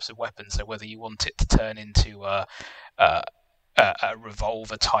different types of weapons. So whether you want it to turn into a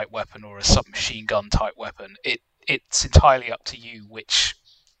revolver type weapon or a submachine gun type weapon, it's entirely up to you which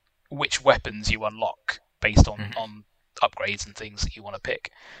weapons you unlock based on upgrades and things that you want to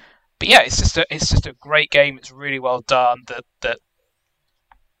pick. But yeah, it's just a great game. It's really well done.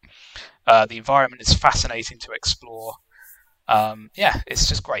 The environment is fascinating to explore. Yeah, it's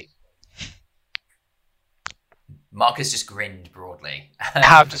just great. Marc has just grinned broadly. I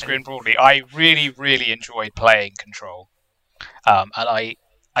have just grinned broadly. I really, really enjoyed playing Control. And I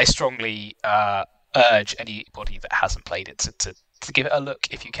strongly urge anybody that hasn't played it to give it a look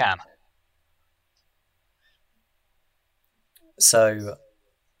if you can. So,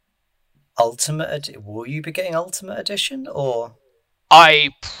 will you be getting Ultimate Edition, or? I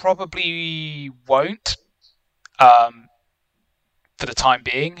probably won't, for the time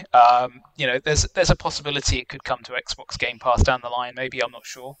being. There's a possibility it could come to Xbox Game Pass down the line. Maybe, I'm not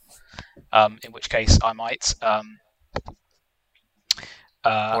sure. In which case, I might.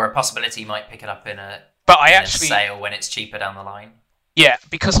 Or a possibility you might pick it up in a sale when it's cheaper down the line. Yeah,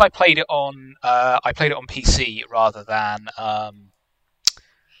 because I played it on PC rather than on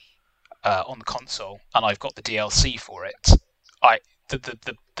the console, and I've got the DLC for it.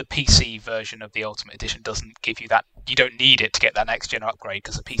 The PC version of the Ultimate Edition doesn't give you that. You don't need it to get that next gen upgrade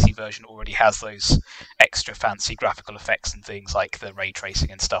because the PC version already has those extra fancy graphical effects and things like the ray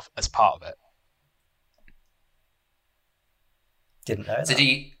tracing and stuff as part of it. Didn't know that. So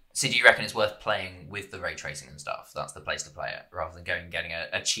do So do you reckon it's worth playing with the ray tracing and stuff? That's the place to play it, rather than going and getting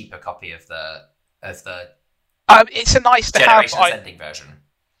a cheaper copy of the It's a nice to have. Generations Ending version.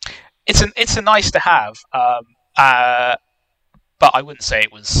 It's a nice to have, but I wouldn't say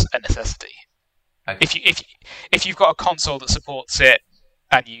it was a necessity. Okay. If you've got a console that supports it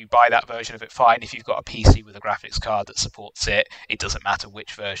and you buy that version of it, fine. If you've got a PC with a graphics card that supports it, it doesn't matter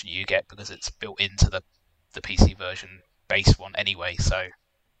which version you get because it's built into the PC version base one anyway. So,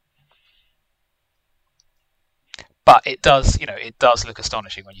 but it does look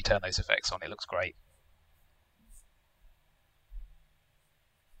astonishing when you turn those effects on. It looks great.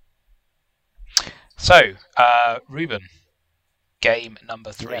 So, Reuben, game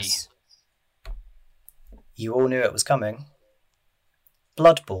number 3. Yes. You all knew it was coming.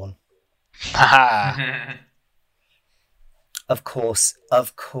 Bloodborne. Of course,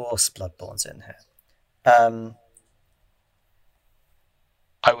 Bloodborne's in here.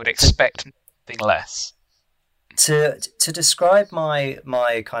 I would expect nothing less. To describe my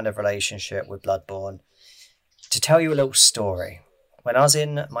kind of relationship with Bloodborne, to tell you a little story. When I was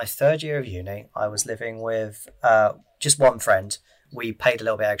in my 3rd year of uni, I was living with just one friend. We paid a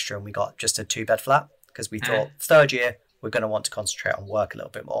little bit extra and we got just a 2-bed flat because we thought 3rd year we're going to want to concentrate on work a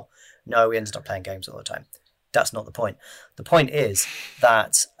little bit more. No, we ended up playing games all the time. That's not the point. The point is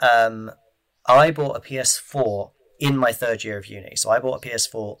that I bought a PS4 in my 3rd year of uni. So I bought a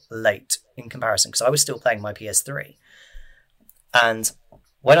PS4 late in comparison because I was still playing my PS3. And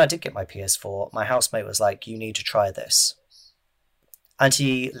when I did get my PS4, my housemate was like, you need to try this. And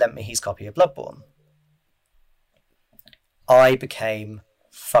he lent me his copy of Bloodborne. I became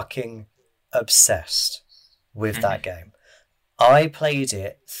fucking obsessed with that game. I played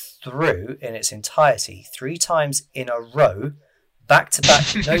it through in its entirety 3 times in a row, back to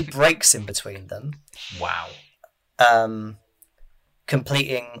back, no breaks in between them. Wow.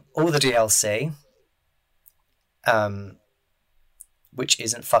 Completing all the DLC, which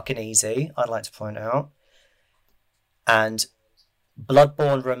isn't fucking easy, I'd like to point out. And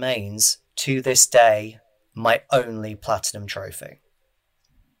Bloodborne remains, to this day, my only platinum trophy.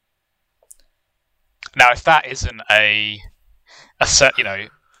 Now, if that isn't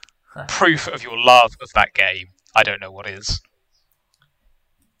proof of your love of that game, I don't know what is.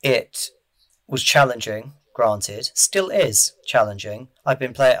 It was challenging, granted. Still is challenging. I've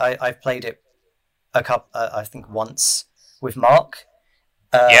played it I think once with Marc.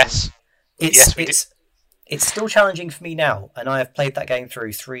 Yes. It's still challenging for me now, and I have played that game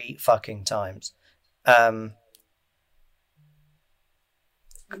through 3 fucking times.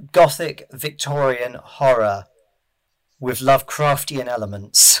 Gothic Victorian horror with Lovecraftian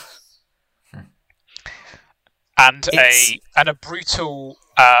elements. And a brutal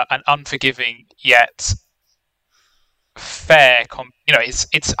and unforgiving yet fair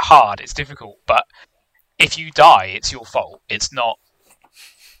it's hard, it's difficult, but if you die, it's your fault. It's not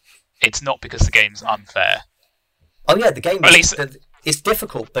because the game's unfair. Oh yeah, the game it's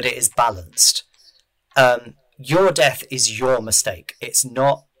difficult, but it is balanced. Your death is your mistake. It's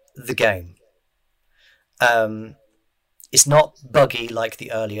not the game. It's not buggy like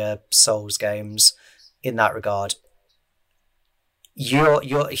the earlier Souls games in that regard. Your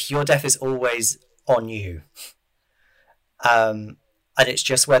death is always on you. And it's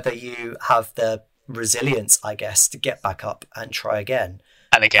just whether you have the resilience, I guess, to get back up and try again.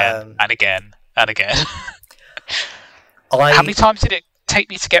 And again, and again, and again. How many times did it take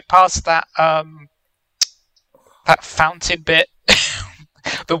me to get past that that fountain bit?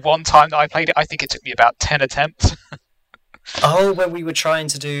 The one time that I played it, I think it took me about 10 attempts. Oh, when we were trying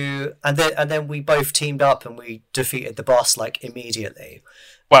to do, and then we both teamed up and we defeated the boss like immediately.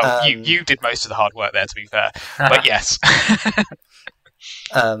 Well, you did most of the hard work there, to be fair, but yes.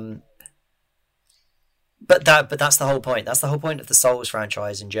 But that's the whole point. That's the whole point of the Souls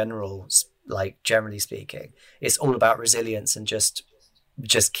franchise in general. Like generally speaking, it's all about resilience and just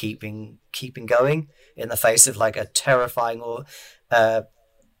keeping going in the face of like a terrifying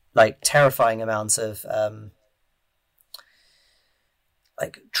terrifying amount of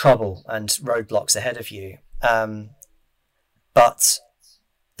like trouble and roadblocks ahead of you. But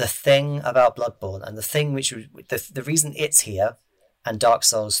the thing about Bloodborne, and the thing which the reason it's here and Dark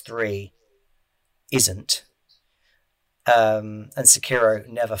Souls 3 isn't, and Sekiro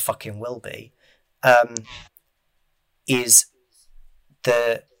never fucking will be, is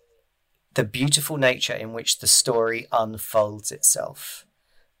the beautiful nature in which the story unfolds itself.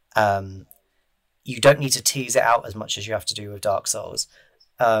 You don't need to tease it out as much as you have to do with Dark Souls,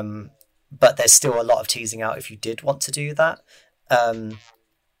 but there's still a lot of teasing out if you did want to do that.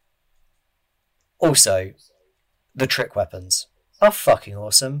 Also, the trick weapons. are fucking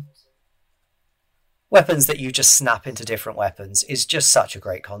awesome. Weapons that you just snap into different weapons is just such a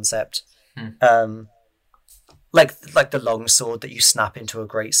great concept. Like the long sword that you snap into a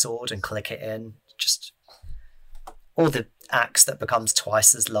great sword and click it in. Just or the axe that becomes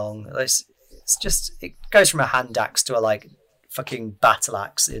twice as long. It's just, it goes from a hand axe to a like fucking battle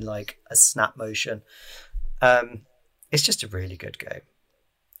axe in like a snap motion. It's just a really good game.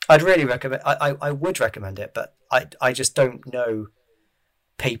 I'd really recommend. I would recommend it, but I just don't know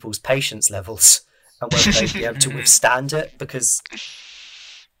people's patience levels and whether they'd be able to withstand it, because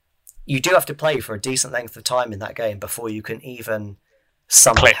you do have to play for a decent length of time in that game before you can even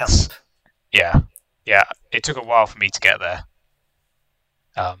summon help. Yeah. It took a while for me to get there.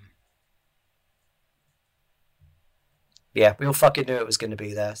 Yeah, we all fucking knew it was going to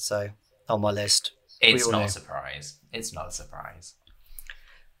be there, so on my list. It's not a surprise. It's not a surprise.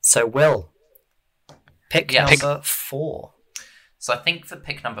 So, Will, pick number 4. So I think for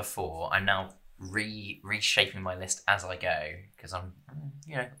pick number 4, I'm now reshaping my list as I go, because I'm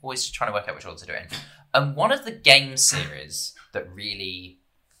always trying to work out which order to do it in. One of the game series that really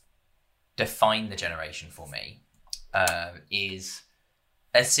defined the generation for me is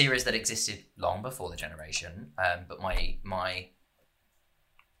a series that existed long before the generation, but my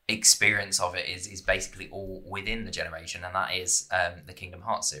experience of it is basically all within the generation, and that is the Kingdom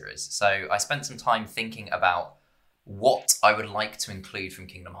Hearts series. So I spent some time thinking about what I would like to include from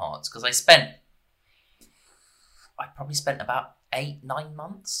Kingdom Hearts, because I probably spent about 8-9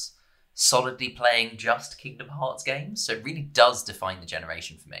 months solidly playing just Kingdom Hearts games, so it really does define the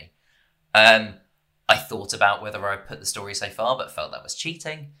generation for me. I thought about whether I would put the story so far, but felt that was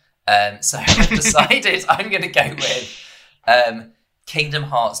cheating. So I've decided I'm going to go with Kingdom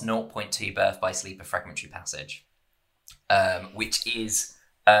Hearts 0.2 Birth by Sleep, a Fragmentary Passage, which is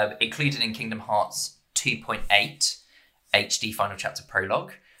included in Kingdom Hearts 2.8 HD Final Chapter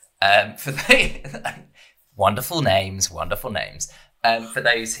Prologue. For the wonderful names. For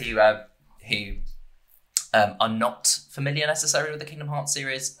those who are not familiar necessarily with the Kingdom Hearts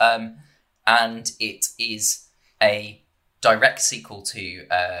series, and it is a direct sequel to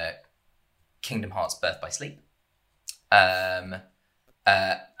Kingdom Hearts Birth by Sleep, and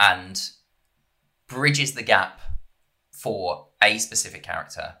bridges the gap for a specific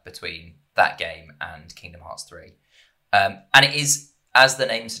character between that game and Kingdom Hearts 3. And it is, as the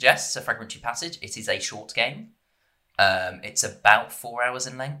name suggests, a Fragmentary Passage. It is a short game. It's about 4 hours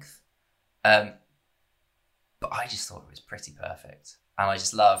in length. But I just thought it was pretty perfect. And I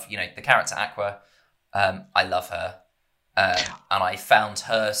just love, the character Aqua. I love her. And I found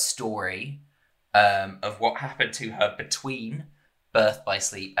her story of what happened to her between Birth by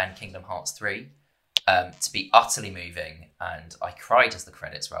Sleep and Kingdom Hearts 3 to be utterly moving. And I cried as the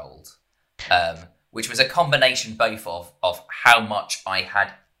credits rolled. Which was a combination both of how much I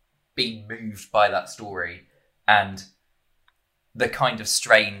had been moved by that story and the kind of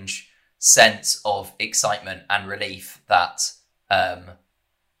strange sense of excitement and relief that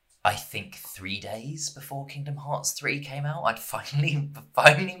I think 3 days before Kingdom Hearts 3 came out, I'd finally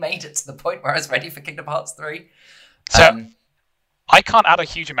made it to the point where I was ready for Kingdom Hearts 3. So I can't add a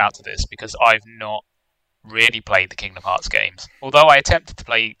huge amount to this because I've not really played the Kingdom Hearts games. Although I attempted to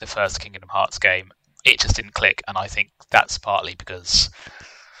play the first Kingdom Hearts game, it just didn't click, and I think that's partly because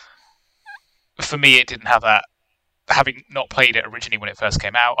for me it didn't have that. Having not played it originally when it first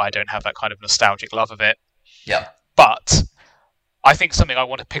came out, I don't have that kind of nostalgic love of it. Yeah. But I think something I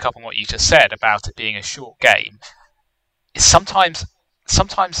want to pick up on what you just said about it being a short game is sometimes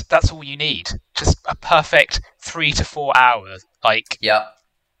that's all you need. Just a perfect 3 to 4 hours.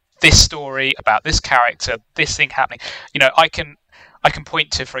 This story about this character, this thing happening. I can point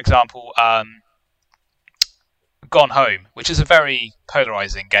to, for example, Gone Home, which is a very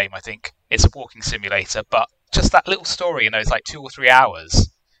polarizing game. I think it's a walking simulator, but just that little story in those 2 or 3 hours,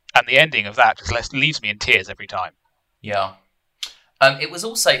 and the ending of that just leaves me in tears every time. Yeah. It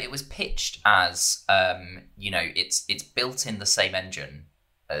was pitched as it's built in the same engine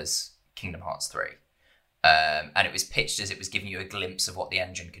as Kingdom Hearts 3. And it was pitched as it was giving you a glimpse of what the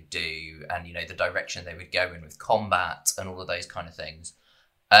engine could do and, the direction they would go in with combat and all of those kind of things.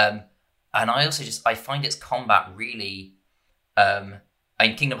 And I also I find its combat really...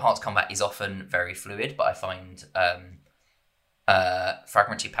 Kingdom Hearts combat is often very fluid, but I find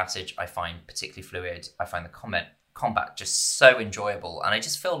Fragmentary Passage, I find particularly fluid. I find the combat just so enjoyable. And I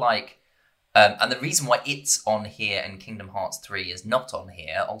just feel like... and the reason why it's on here and Kingdom Hearts 3 is not on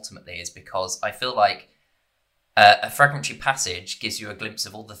here, ultimately, is because I feel like a Fragmentary Passage gives you a glimpse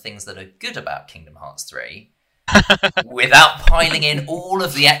of all the things that are good about Kingdom Hearts 3 without piling in all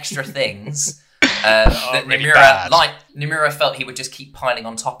of the extra things That really Nomura, bad. Nomura felt he would just keep piling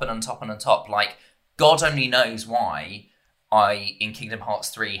on top and on top and on top. Like, God only knows why I, in Kingdom Hearts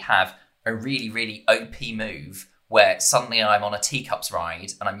 3, have a really, really OP move where suddenly I'm on a teacups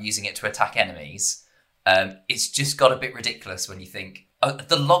ride and I'm using it to attack enemies. It's just got a bit ridiculous when you think,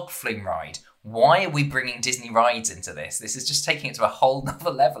 the log flume ride. Why are we bringing Disney rides into this? This is just taking it to a whole nother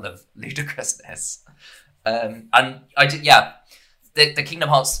level of ludicrousness. And I did, yeah. The Kingdom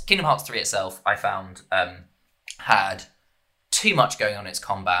Hearts 3 itself, I found, had too much going on in its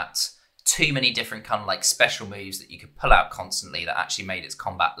combat, too many different kind of like special moves that you could pull out constantly that actually made its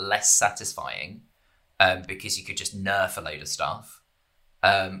combat less satisfying, because you could just nerf a load of stuff.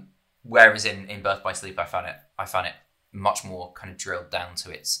 Whereas in Birth by Sleep, I found it much more kind of drilled down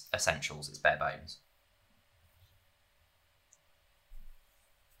to its essentials, its bare bones.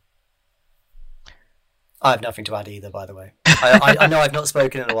 I have nothing to add either, by the way. I know I've not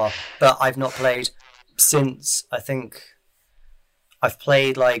spoken in a while, but I've not played since, I think, I've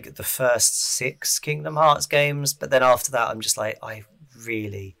played like the first 6 Kingdom Hearts games, but then after that, I'm just like,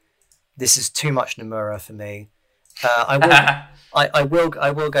 this is too much Nomura for me. I will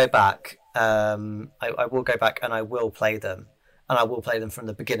go back. I will go back and I will play them, and I will play them from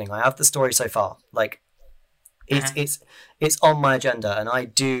the beginning. I have the story so far. Like, it's on my agenda, and I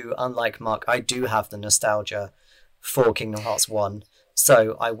do, unlike Marc, I do have the nostalgia for Kingdom Hearts 1,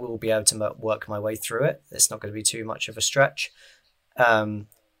 so I will be able to work my way through it. It's not going to be too much of a stretch.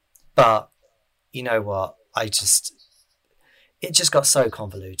 But you know what? It just got so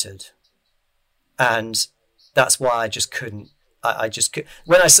convoluted, and that's why I just couldn't. I just could,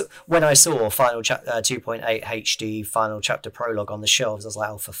 when I saw Final 2.8 HD Final Chapter Prologue on the shelves, I was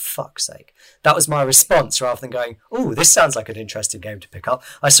like, oh, for fuck's sake! That was my response, rather than going, oh, this sounds like an interesting game to pick up.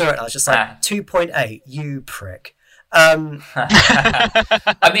 I saw it and I was just like, 2.8, you prick. I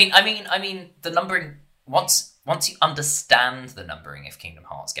mean, the numbering, once you understand the numbering of Kingdom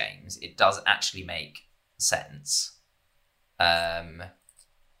Hearts games, it does actually make sense.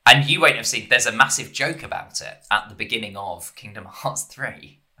 And you won't have seen, there's a massive joke about it at the beginning of Kingdom Hearts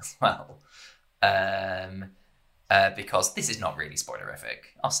 3 as well. Because this is not really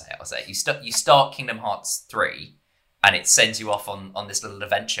spoilerific. I'll say it. You start Kingdom Hearts 3 and it sends you off on this little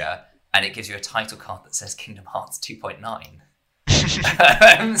adventure, and it gives you a title card that says Kingdom Hearts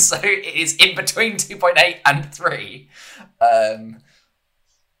 2.9. So it is in between 2.8 and 3.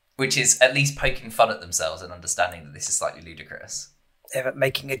 Which is at least poking fun at themselves and understanding that this is slightly ludicrous. Yeah, but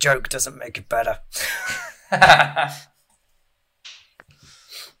making a joke doesn't make it better.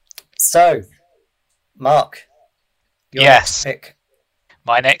 So, Marc, your next pick.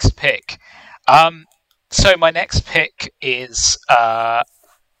 My next pick. So my next pick is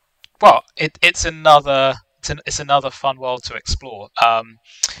it's another fun world to explore.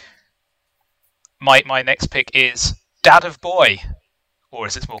 My next pick is Dad of Boy, or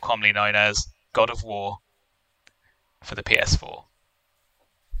as it's more commonly known as God of War, for the PS4.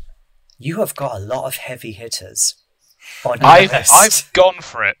 You have got a lot of heavy hitters on your list. I've gone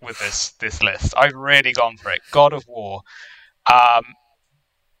for it with this list. I've really gone for it. God of War.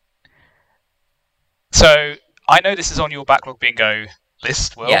 So I know this is on your backlog bingo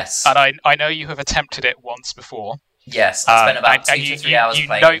list, Will. Yes. And I know you have attempted it once before. Yes, I spent about 2 to 3 hours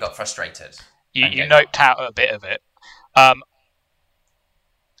playing and got frustrated. You noped out a bit of it.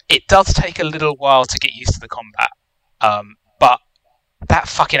 It does take a little while to get used to the combat. But that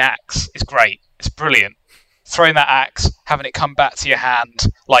fucking axe is great. It's brilliant. Throwing that axe, having it come back to your hand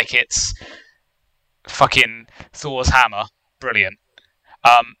like it's fucking Thor's hammer. Brilliant.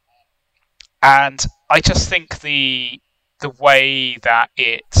 And I just think the way that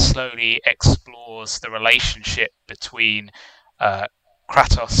it slowly explores the relationship between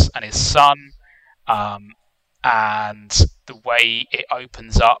Kratos and his son, and the way it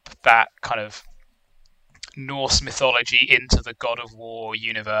opens up that kind of Norse mythology into the God of War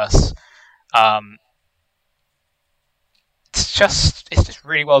universe. It's just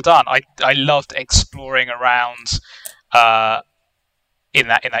really well done. I loved exploring around in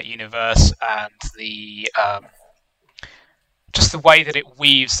that universe, and the just the way that it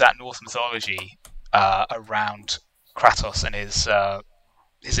weaves that Norse mythology around Kratos and his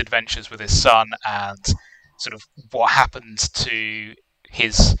adventures with his son, and sort of what happens to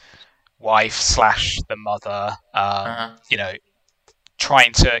his wife / the mother,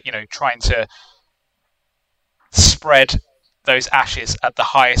 trying to spread those ashes at the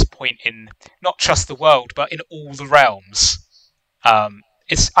highest point in not just the world but in all the realms. I think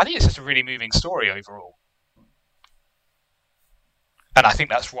it's just a really moving story overall, and I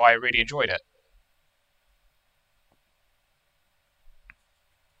think that's why I really enjoyed it.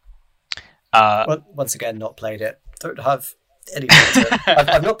 Once again, not played it. Don't have any.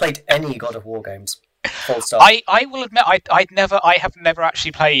 I've not played any God of War games. Full stop. I will admit I have never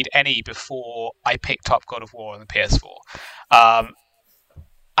actually played any before I picked up God of War on the PS4.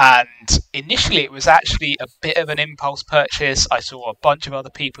 And initially it was actually a bit of an impulse purchase. I saw a bunch of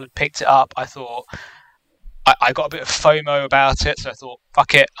other people had picked it up. I thought I got a bit of FOMO about it, so I thought,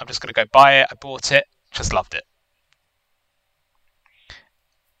 fuck it, I'm just going to go buy it. I bought it, just loved it.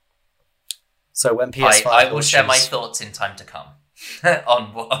 So when PS5 I will share my thoughts in time to come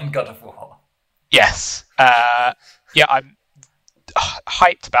on God of War. Yes. I'm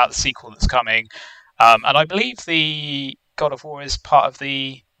hyped about the sequel that's coming. And I believe the God of War is part of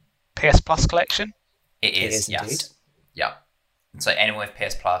the PS Plus collection. It is yes. Indeed. Yeah. So anyone with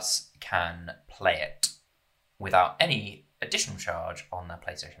PS Plus can play it without any additional charge on their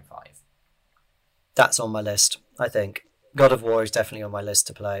PlayStation 5. That's on my list, I think. God of War is definitely on my list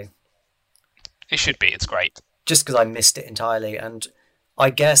to play. It should be, it's great. Just because I missed it entirely, and I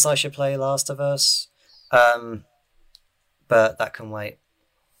guess I should play Last of Us, but that can wait.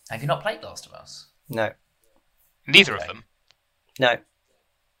 Have you not played Last of Us? No. Neither of them? No.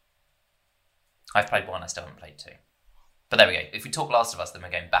 I've played one, I still haven't played two. But there we go. If we talk Last of Us, then we're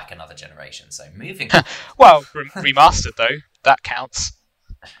going back another generation. So moving on. Well, remastered though, that counts.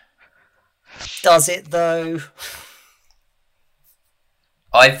 Does it though?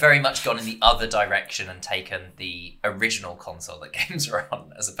 I've very much gone in the other direction and taken the original console that games were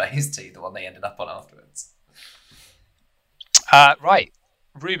on, as opposed to the one they ended up on afterwards. Right.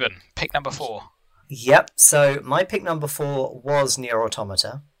 Reuben, pick number 4. Yep, so my pick number 4 was Nier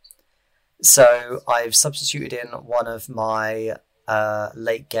Automata. So I've substituted in one of my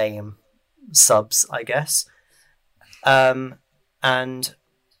late game subs, I guess. And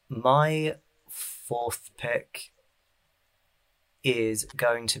my 4th pick is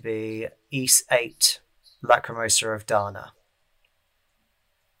going to be Ys 8, Lacrimosa of Dana.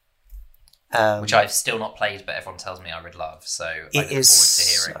 Which I've still not played, but everyone tells me I would love, so I look forward to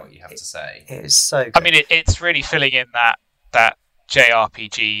hearing what you have to say. It is so good. I mean, it's really filling in that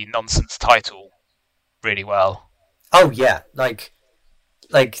JRPG nonsense title really well. Oh yeah, like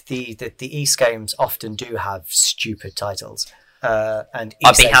the Ys games often do have stupid titles, and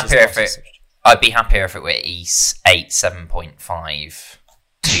I'd be happier if it were Ys 8 7.5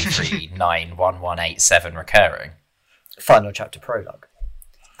 2391187 recurring. Final chapter prologue.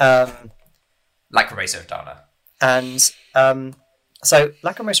 Lacrimosa of Dana. And so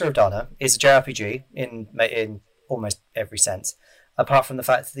Lacrimosa of Dana is a JRPG in almost every sense, apart from the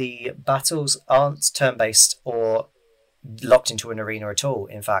fact that the battles aren't turn-based or locked into an arena at all.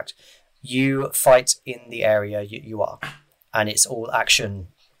 In fact, you fight in the area you are, and it's all action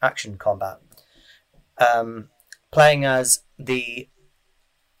combat. Playing as the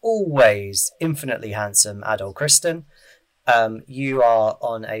always infinitely handsome Adol Kristen. You are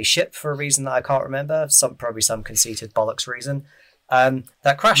on a ship for a reason that I can't remember. Probably some conceited bollocks reason.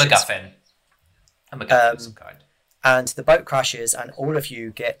 That crashes. MacGuffin. A MacGuffin of some kind. And the boat crashes, and all of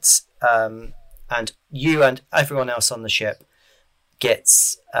you get, and you and everyone else on the ship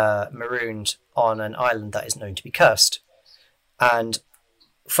gets marooned on an island that is known to be cursed. And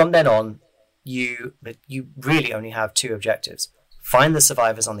from then on, you really only have 2 objectives: find the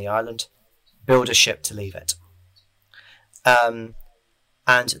survivors on the island, build a ship to leave it. And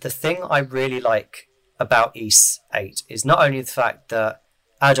the thing I really like about Ys 8 is not only the fact that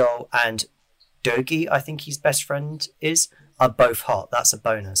Adol and Dogi, I think his best friend are both hot. That's a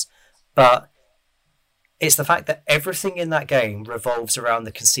bonus. But it's the fact that everything in that game revolves around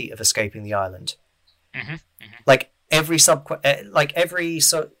the conceit of escaping the island. Mm-hmm, mm-hmm. Like every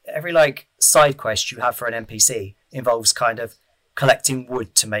side quest you have for an NPC involves kind of collecting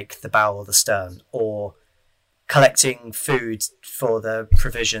wood to make the bow or the stern, or collecting food for the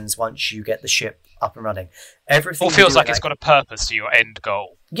provisions once you get the ship up and running. Everything all feels like it's got a purpose to your end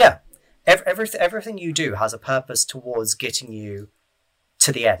goal. Yeah. Everything you do has a purpose towards getting you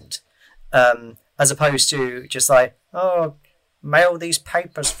to the end. As opposed to just like, oh, mail these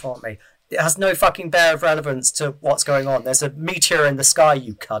papers for me. It has no fucking bear of relevance to what's going on. There's a meteor in the sky,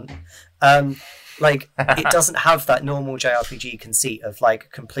 you cunt. It doesn't have that normal JRPG conceit of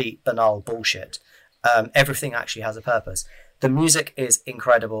like complete banal bullshit. Everything actually has a purpose. The music is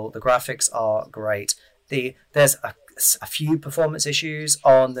incredible. The graphics are great. There's a few performance issues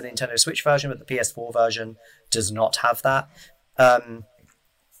on the Nintendo Switch version, but the PS4 version does not have that.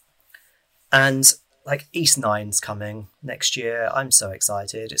 And like Ys 9's coming next year. I'm so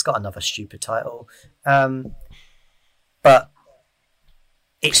excited. It's got another stupid title. But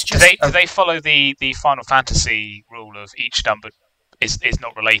it's just... Do they follow the Final Fantasy rule of each is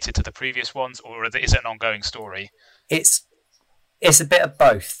not related to the previous ones, or is it an ongoing story? It's a bit of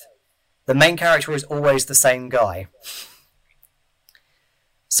both. The main character is always the same guy.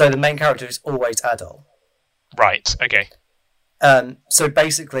 So the main character is always adult. Right, okay. So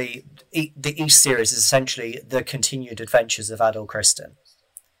basically, the East series is essentially the continued adventures of adult Kristen.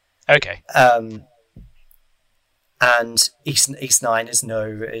 Okay. And East 9 is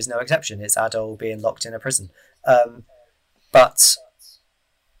no exception. It's Adol being locked in a prison. But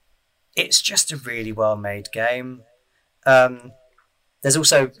it's just a really well-made game. There's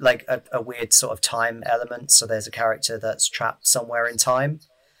also like a weird sort of time element. So there's a character that's trapped somewhere in time,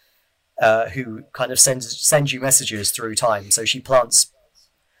 who kind of sends you messages through time. So she plants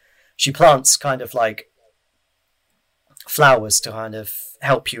kind of like flowers to kind of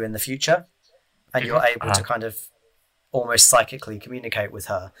help you in the future, and you're able to kind of almost psychically communicate with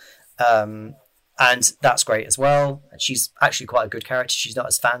her. And that's great as well. She's actually quite a good character. She's not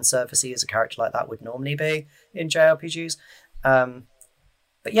as fan servicey as a character like that would normally be in JRPGs.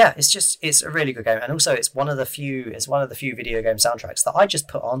 But yeah, it's a really good game. And also it's one of the few video game soundtracks that I just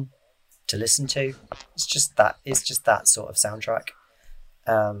put on to listen to. It's just that sort of soundtrack.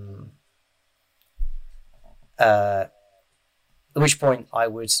 At which point I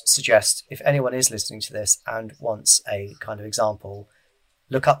would suggest, if anyone is listening to this and wants a kind of example,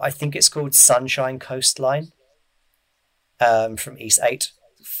 look up, I think it's called Sunshine Coastline, from East 8.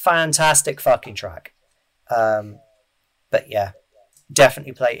 Fantastic fucking track. But yeah,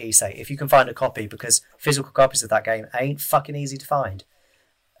 definitely play East 8 if you can find a copy, because physical copies of that game ain't fucking easy to find.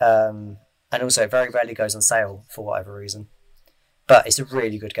 And also it very rarely goes on sale for whatever reason. But it's a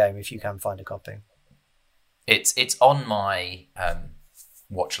really good game if you can find a copy. It's on my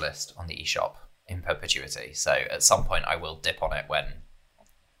watch list on the eShop in perpetuity. So at some point I will dip on it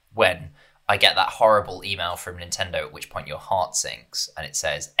when I get that horrible email from Nintendo, at which point your heart sinks and it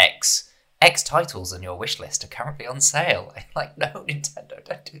says X titles on your wish list are currently on sale. I'm like, no, Nintendo,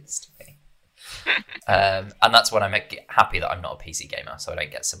 don't do this to me. And that's when I'm happy that I'm not a PC gamer, so I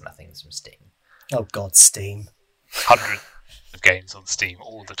don't get similar things from Steam. Oh god, Steam. Hundreds of games on Steam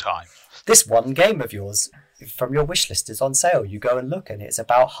all the time. This one game of yours from your wish list is on sale. You go and look and it's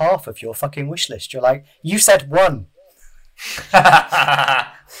about half of your fucking wish list. You're like, you said one.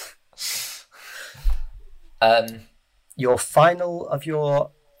 Your final of your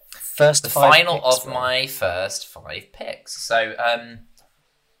first the five final picks of my first 5 picks. So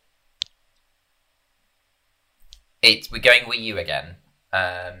we're going Wii U again.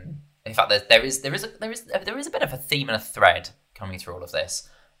 In fact, there is a bit of a theme and a thread coming through all of this.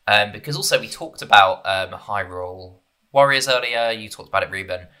 Because also we talked about Hyrule Warriors earlier, you talked about it,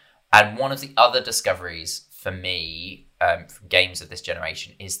 Reuben, and one of the other discoveries for me from games of this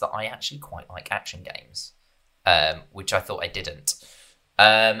generation is that I actually quite like action games, which I thought I didn't.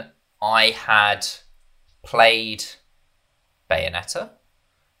 I had played Bayonetta.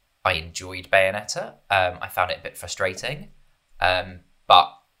 I enjoyed Bayonetta. I found it a bit frustrating,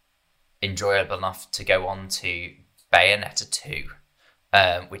 but enjoyable enough to go on to Bayonetta 2.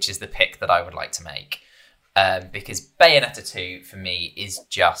 Which is the pick that I would like to make. Because Bayonetta 2, for me, is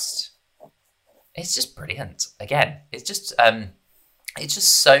just brilliant. Again, it's just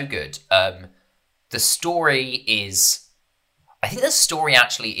so good. The story is... I think the story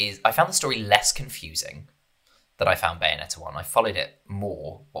actually is... I found the story less confusing than I found Bayonetta 1. I followed it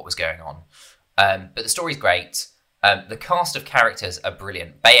more, what was going on. But the story's great. The cast of characters are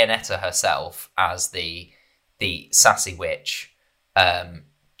brilliant. Bayonetta herself as the sassy witch...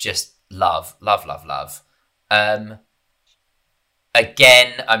 just love.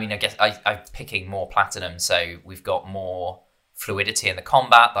 Again, I mean, I guess I'm picking more platinum, so we've got more fluidity in the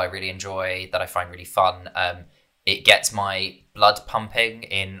combat that I really enjoy, that I find really fun. It gets my blood pumping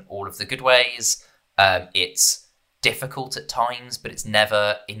in all of the good ways. It's difficult at times, but it's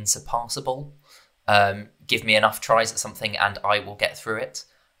never insurpassable. Give me enough tries at something and I will get through it.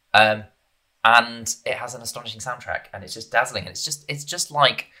 And it has an astonishing soundtrack, and it's just dazzling. And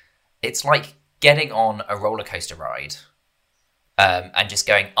it's like getting on a roller coaster ride, and just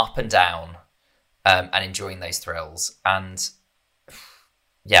going up and down, and enjoying those thrills. And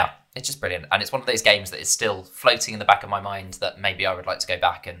yeah, it's just brilliant. And it's one of those games that is still floating in the back of my mind that maybe I would like to go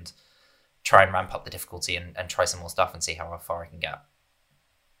back and try and ramp up the difficulty and try some more stuff and see how far I can get.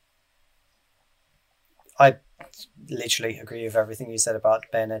 I literally agree with everything you said about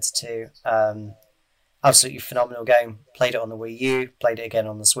Bayonetta 2. Absolutely phenomenal game. Played it on the Wii U, played it again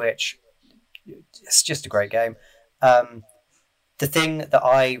on the Switch. It's just a great game. The thing that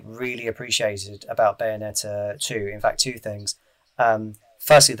I really appreciated about Bayonetta 2, in fact, 2 things.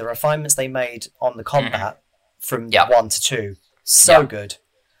 Firstly, the refinements they made on the combat from 1 to 2 So good.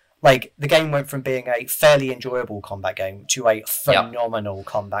 Like, the game went from being a fairly enjoyable combat game to a phenomenal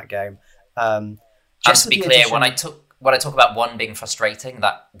combat game. And to be clear, when I talk about one being frustrating,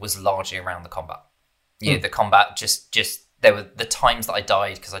 that was largely around the combat. Yeah, the combat just there were the times that I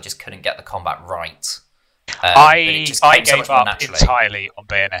died because I just couldn't get the combat right. I gave up entirely on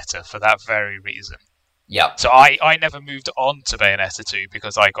Bayonetta for that very reason. Yeah. So I never moved on to Bayonetta 2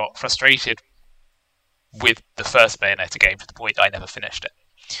 because I got frustrated with the first Bayonetta game to the point that I never finished it.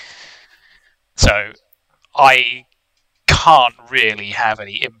 So I can't really have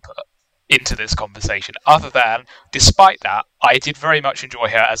any input into this conversation other than, despite that, I did very much enjoy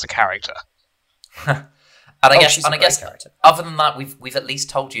her as a character. I guess other than that, we've at least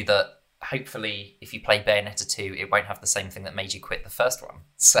told you that hopefully if you play Bayonetta 2, it won't have the same thing that made you quit the first one.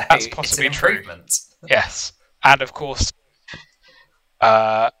 So that's possibly it's an improvement. Yes. And of course,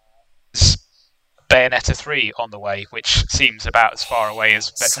 Bayonetta 3 on the way, which seems about as far away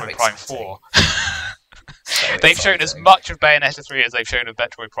as Metroid Prime 4. They've shown as much of Bayonetta 3 as they've shown of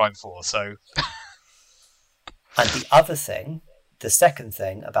Metroid Prime 4, so... And the second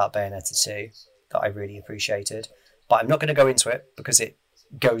thing about Bayonetta 2 that I really appreciated, but I'm not going to go into it because it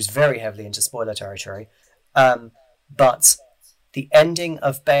goes very heavily into spoiler territory, but the ending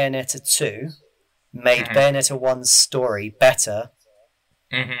of Bayonetta 2 made Bayonetta 1's story better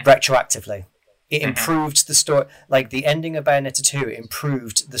retroactively. It improved the story, like the ending of Bayonetta 2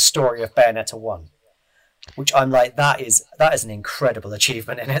 improved the story of Bayonetta 1, which I'm like, that is an incredible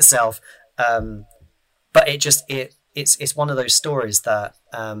achievement in itself. But it's one of those stories that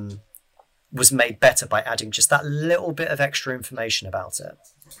was made better by adding just that little bit of extra information about it.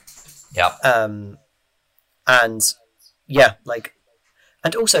 Yeah. And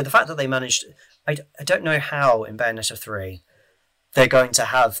also the fact that they managed, I don't know how in Bayonetta 3 they're going to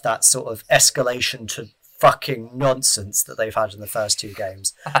have that sort of escalation to fucking nonsense that they've had in the first two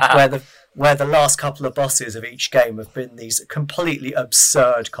games, where the last couple of bosses of each game have been these completely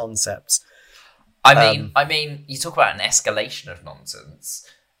absurd concepts. I mean, you talk about an escalation of nonsense.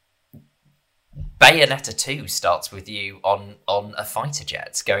 Bayonetta 2 starts with you on a fighter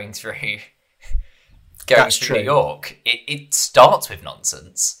jet going through New York. It starts with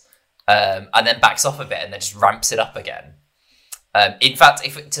nonsense, and then backs off a bit, and then just ramps it up again. In fact,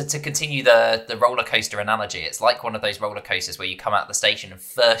 to continue the roller coaster analogy, it's like one of those roller coasters where you come out of the station and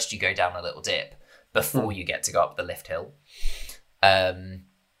first you go down a little dip before you get to go up the lift hill. The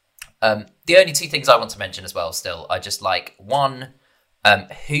only two things I want to mention as well still are just like, one,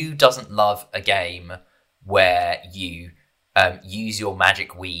 who doesn't love a game where you use your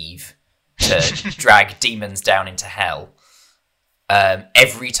magic weave to drag demons down into hell?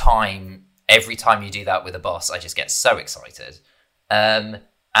 Every time you do that with a boss, I just get so excited. And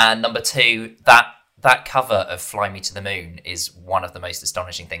number two, that cover of Fly Me to the Moon is one of the most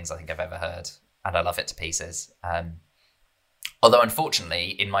astonishing things I think I've ever heard, and I love it to pieces. Although,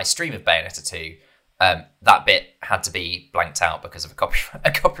 unfortunately, in my stream of Bayonetta 2, that bit had to be blanked out because of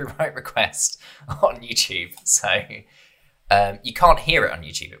a copyright request on YouTube. So you can't hear it on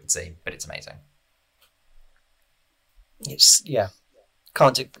YouTube, it would seem, but it's amazing.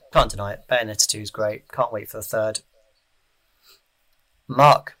 Can't deny it. Bayonetta 2 is great. Can't wait for the third.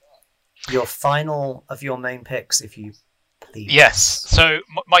 Mark, your final of your main picks, if you please. Yes. So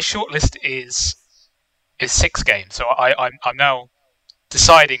my shortlist is 6 games. So I'm now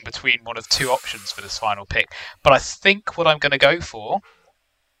deciding between one of two options for this final pick. But I think what I'm going to go for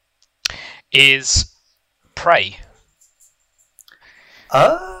is Prey.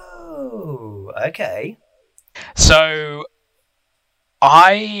 Oh, okay. So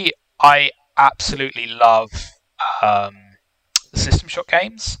I absolutely love the System Shock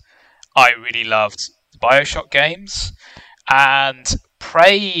games. I really loved the BioShock games, and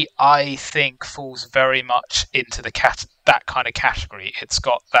Prey, I think, falls very much into that kind of category. It's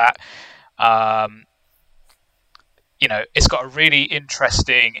got that, it's got a really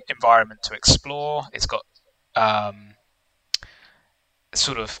interesting environment to explore. It's got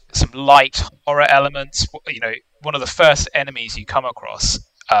sort of some light horror elements. One of the first enemies you come across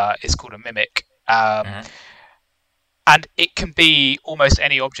is called a mimic. And it can be almost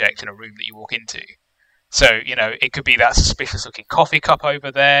any object in a room that you walk into. So, it could be that suspicious-looking coffee cup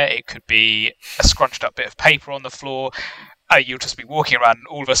over there. It could be a scrunched-up bit of paper on the floor. You'll just be walking around, and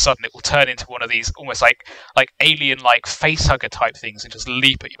all of a sudden it will turn into one of these almost like alien-like facehugger type things and just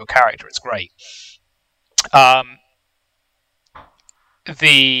leap at your character. It's great.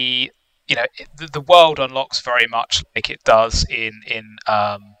 The world unlocks very much like it does in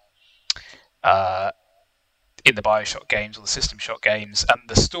the BioShock games or the System Shock games, and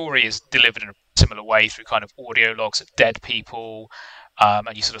the story is delivered in a similar way through kind of audio logs of dead people.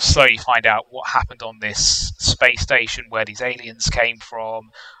 And you sort of slowly find out what happened on this space station, where these aliens came from,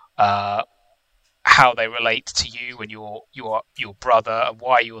 how they relate to you and your brother, and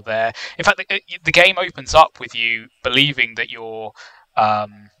why you're there. In fact, the game opens up with you believing that you're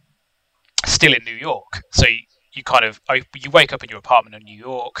still in New York. So you kind of you wake up in your apartment in New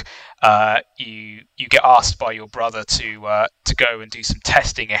York. You get asked by your brother to go and do some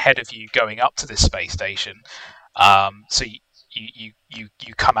testing ahead of you going up to this space station. So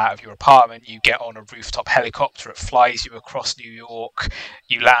you come out of your apartment, you get on a rooftop helicopter, it flies you across New York,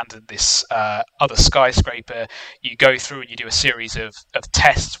 you land in this other skyscraper, you go through and you do a series of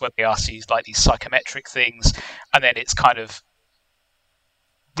tests where they ask you like these psychometric things, and then it's kind of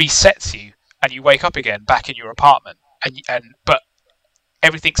resets you and you wake up again back in your apartment, but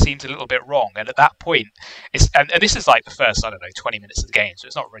everything seems a little bit wrong, and at that point and this is like the first, I don't know, 20 minutes of the game, so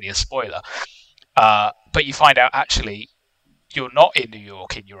it's not really a spoiler, but you find out actually you're not in New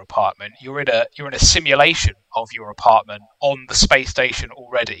York in your apartment. You're in a simulation of your apartment on the space station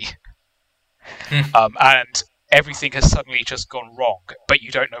already, and everything has suddenly just gone wrong. But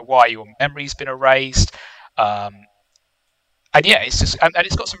you don't know why. Your memory's been erased, and yeah, it's just and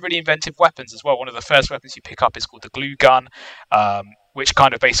it's got some really inventive weapons as well. One of the first weapons you pick up is called the glue gun, which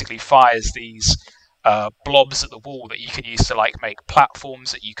kind of basically fires these blobs at the wall that you can use to like make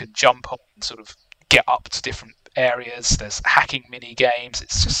platforms that you can jump on and sort of get up to different areas. There's hacking mini games.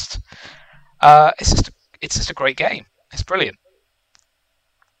 It's just a great game. It's brilliant,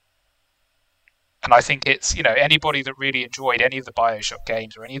 and I think it's, you know, anybody that really enjoyed any of the BioShock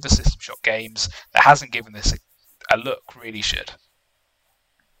games or any of the System Shock games that hasn't given this a look really should.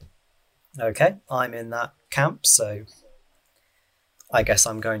 Okay, I'm in that camp, so I guess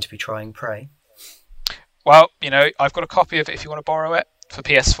I'm going to be trying Prey. Well, you know, I've got a copy of it if you want to borrow it for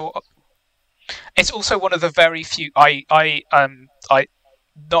PS4. It's also one of the very few. I'm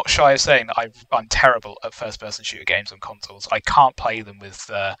not shy of saying that I'm terrible at first-person shooter games on consoles. I can't play them with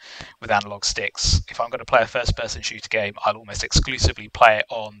analog sticks. If I'm going to play a first-person shooter game, I'll almost exclusively play it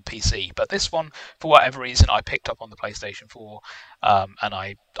on PC. But this one, for whatever reason, I picked up on the PlayStation 4, and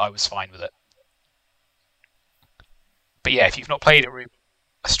I was fine with it. But yeah, if you've not played it,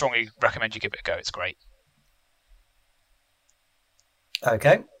 I strongly recommend you give it a go. It's great.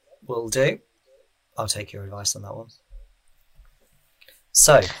 Okay, will do. I'll take your advice on that one.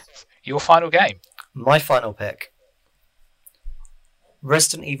 So, your final game. My final pick.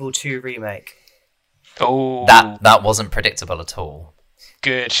 Resident Evil 2 Remake. Oh, that wasn't predictable at all.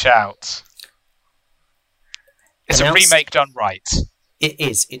 Good shout. It's a remake done right. It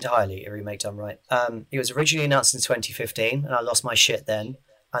is entirely a remake done right. It was originally announced in 2015, and I lost my shit then.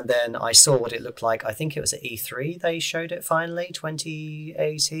 And then I saw what it looked like. I think it was at E3 they showed it finally,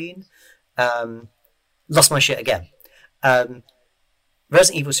 2018. Lost my shit again.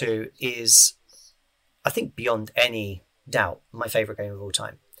 Resident Evil 2 is, I think, beyond any doubt, my favourite game of all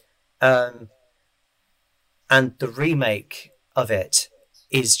time. And the remake of it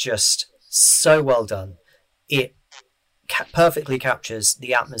is just so well done. It perfectly captures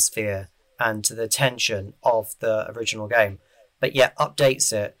the atmosphere and the tension of the original game, but yet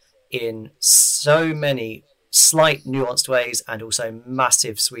updates it in so many slight nuanced ways and also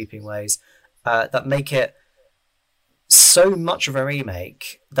massive sweeping ways that make it so much of a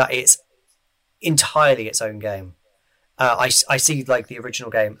remake that it's entirely its own game. I see like the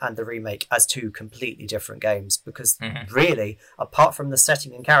original game and the remake as two completely different games because really, apart from the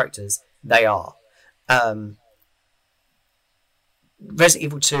setting and characters, they are. Resident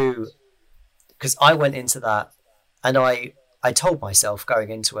Evil 2, because I went into that and I told myself going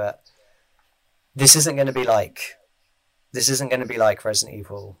into it, this isn't going to be like Resident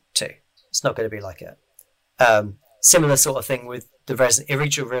Evil 2. It's not going to be like it. Similar sort of thing with the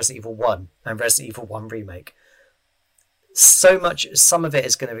original Resident Evil 1 and Resident Evil 1 Remake. Some of it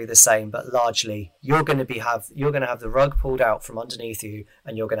is going to be the same, but largely you're going to have the rug pulled out from underneath you,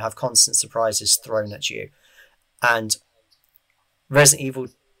 and you're going to have constant surprises thrown at you. And Resident Evil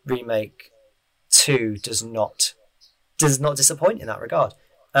Remake 2 does not disappoint in that regard.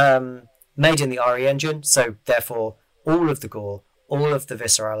 Made in the RE engine, so therefore all of the gore, all of the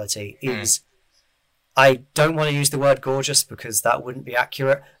viscerality is. I don't want to use the word gorgeous because that wouldn't be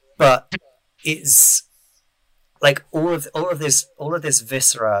accurate, but it's like all of this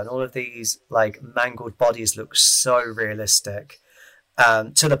viscera and all of these like mangled bodies look so realistic,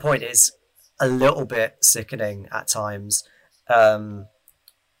 to the point it's a little bit sickening at times. The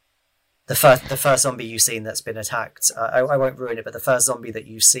first zombie you've seen that's been attacked, I won't ruin it, but the first zombie that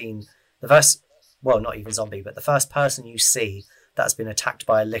you've seen, not even zombie, but the first person you see that's been attacked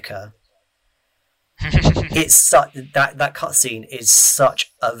by a licker It's that cutscene is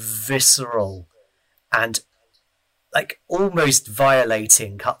such a visceral and like almost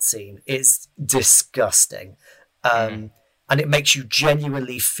violating cutscene. It's disgusting, and it makes you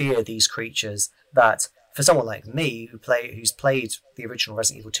genuinely fear these creatures. That for someone like me who's played the original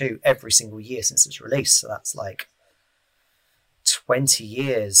Resident Evil 2 every single year since its release, so that's like 20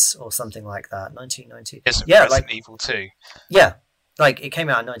 years or something like that. 1990. Yeah, Resident Evil 2. Yeah, like it came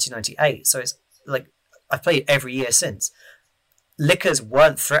out in 1998, so it's like I've played it every year since. Lickers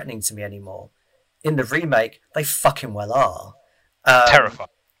weren't threatening to me anymore. In the remake, they fucking well are. Terrifying.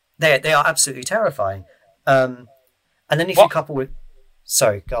 They are absolutely terrifying. And then if you couple with...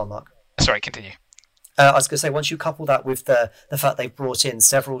 Sorry, go on, Mark. Sorry, continue. I was going to say, once you couple that with the fact they've brought in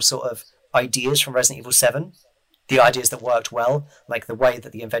several sort of ideas from Resident Evil 7, the ideas that worked well, like the way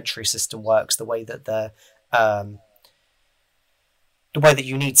that the inventory system works, the way that the way that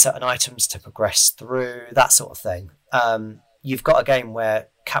you need certain items to progress through, that sort of thing. You've got a game where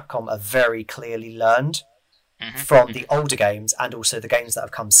Capcom are very clearly learned from the older games and also the games that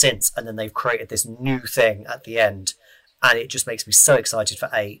have come since, and then they've created this new thing at the end, and it just makes me so excited for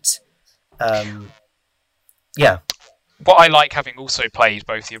 8. Yeah. What I like, having also played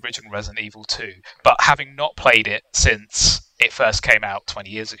both the original Resident Evil 2, but having not played it since it first came out 20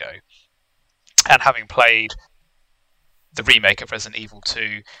 years ago, and having played the remake of Resident Evil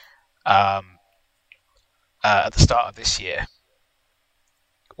 2 at the start of this year,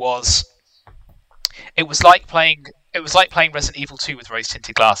 it was like playing Resident Evil 2 with rose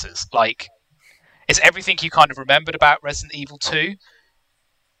tinted glasses. Like, it's everything you kind of remembered about Resident Evil 2,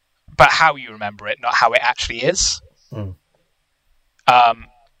 but how you remember it, not how it actually is.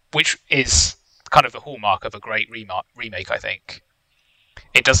 Which is kind of the hallmark of a great remake, I think.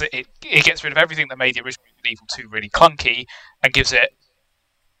 It does it gets rid of everything that made the original Resident Evil 2 really clunky and gives it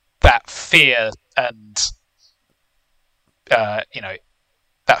that fear and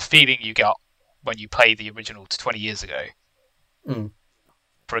that feeling you got when you played the original 20 years ago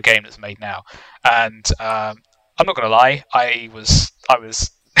for a game that's made now. And I'm not going to lie, I was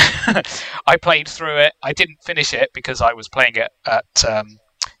I played through it. I didn't finish it because I was playing it at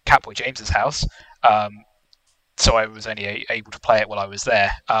Catboy James's house, so I was only able to play it while I was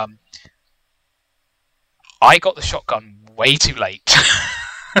there. I got the shotgun way too late.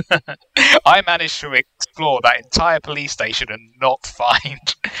 I managed to explore that entire police station and not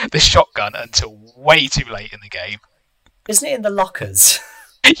find the shotgun until way too late in the game. Isn't it in the lockers?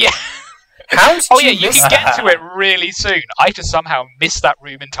 Yeah. How did you can get to it really soon. I just somehow missed that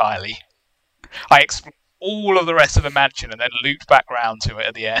room entirely. I explored all of the rest of the mansion and then looped back round to it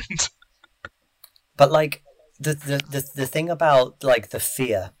at the end. But like the thing about like the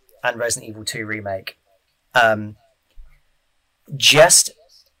fear and Resident Evil 2 remake, just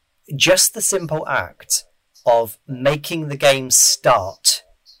the simple act of making the game start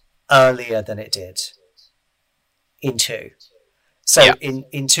earlier than it did in 2. So yeah.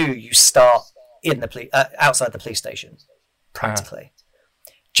 in 2, you start in the outside the police station, practically.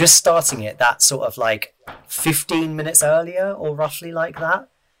 Just starting it that sort of like 15 minutes earlier, or roughly like that.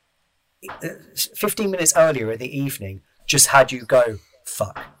 15 minutes earlier in the evening just had you go,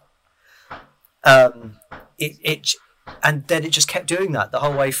 fuck. And then it just kept doing that the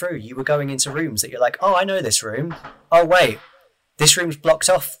whole way through. You were going into rooms that you're like, oh, I know this room. Oh, wait. This room's blocked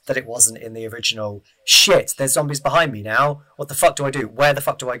off that it wasn't in the original. Shit, there's zombies behind me now. What the fuck do I do? Where the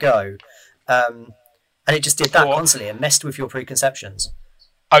fuck do I go? And it just did that constantly and messed with your preconceptions.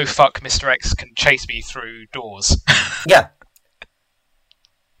 Oh fuck, Mr. X can chase me through doors. Yeah.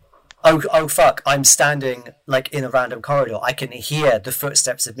 Oh fuck, I'm standing like in a random corridor. I can hear the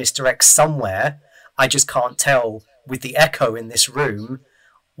footsteps of Mr. X somewhere. I just can't tell with the echo in this room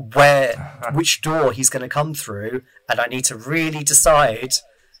which door he's going to come through, and I need to really decide.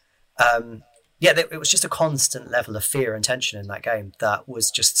 It was just a constant level of fear and tension in that game that was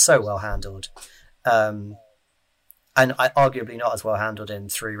just so well handled, and arguably not as well handled in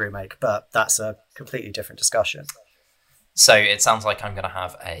 3 Remake, but that's a completely different discussion. So it sounds like I'm going to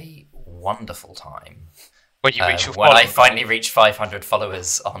have a wonderful time when you reach when I finally reach 500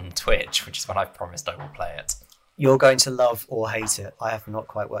 followers on Twitch, which is when I've promised I will play it. You're going to love or hate it. I have not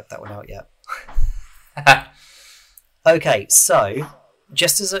quite worked that one out yet. Okay, so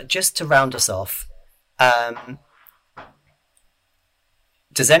just to round us off,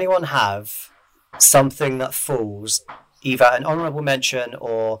 does anyone have something that falls, either an honourable mention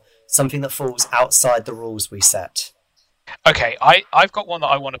or something that falls outside the rules we set? Okay, I've got one that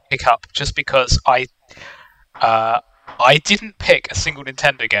I want to pick up just because I didn't pick a single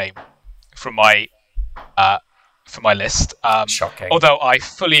Nintendo game from my list. Shocking. Although I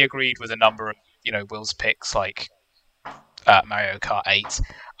fully agreed with a number of Will's picks like Mario Kart 8.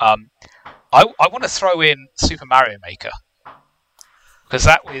 I want to throw in Super Mario Maker, because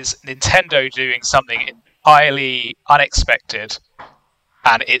that was Nintendo doing something entirely unexpected,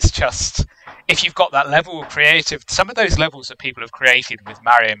 and it's just, if you've got that level of creative, some of those levels that people have created with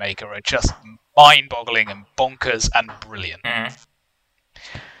Mario Maker are just mind-boggling and bonkers and brilliant.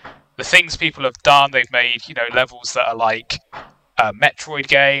 The things people have done, they've made levels that are like a Metroid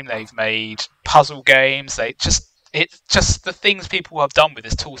game, they've made puzzle games, it's just the things people have done with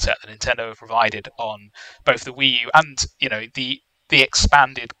this toolset that Nintendo have provided on both the Wii U and the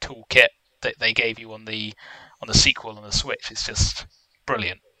expanded toolkit that they gave you on the sequel on the Switch. Is just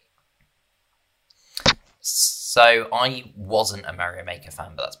brilliant. So I wasn't a Mario Maker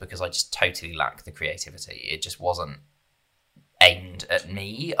fan, but that's because I just totally lack the creativity. It just wasn't aimed at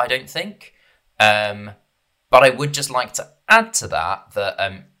me, I don't think. But I would just like to add to that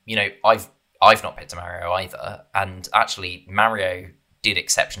I've not picked a Mario either, and actually Mario did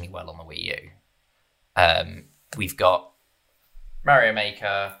exceptionally well on the Wii U. We've got Mario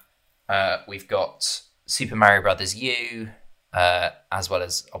Maker, we've got Super Mario Brothers U, as well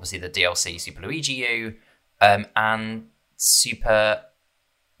as obviously the DLC Super Luigi U, and Super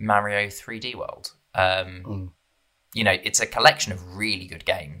Mario 3D World. It's a collection of really good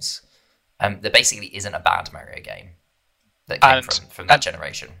games. There basically isn't a bad Mario game that came from that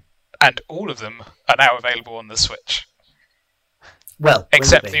generation. And all of them are now available on the Switch. Well,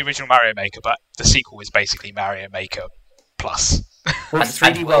 except the original Mario Maker, but the sequel is basically Mario Maker Plus. Well,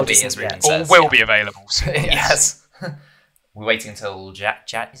 3D World will be, as Reuben says, or will be available soon. Yes. We're waiting until is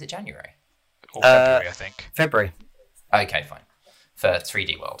it January? Or February, I think. February. Okay, fine. For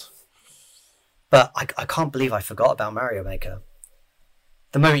 3D World. But I can't believe I forgot about Mario Maker.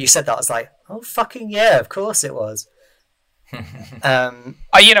 The moment you said that, I was like, oh, fucking yeah, of course it was.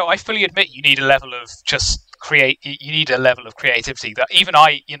 I fully admit you need a level of you need a level of creativity that even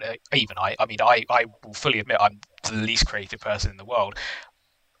I will fully admit I'm the least creative person in the world.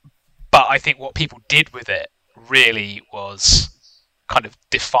 But I think what people did with it really was kind of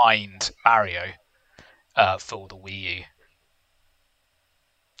defined Mario for the Wii U.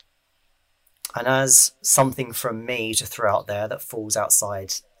 And as something from me to throw out there that falls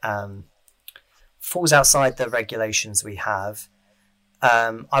outside the regulations we have,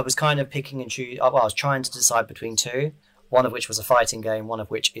 I was kind of picking and choosing. I was trying to decide between two, one of which was a fighting game, one of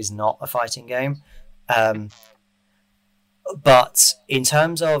which is not a fighting game. But in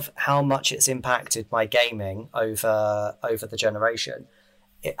terms of how much it's impacted my gaming over the generation,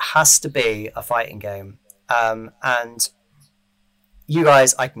 it has to be a fighting game. And you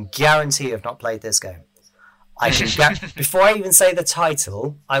guys, I can guarantee have not played this game. I can before I even say the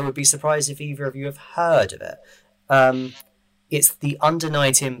title, I would be surprised if either of you have heard of it. It's the Under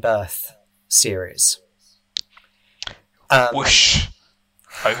Night in Birth series. Whoosh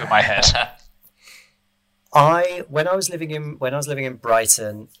over my head. When I was living in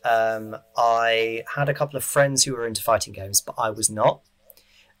Brighton, I had a couple of friends who were into fighting games, but I was not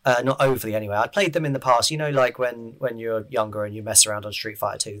overly anyway. I'd played them in the past, like when you're younger and you mess around on Street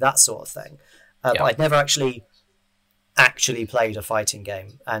Fighter 2, that sort of thing. But I'd never actually played a fighting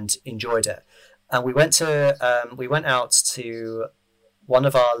game and enjoyed it. And we went out to one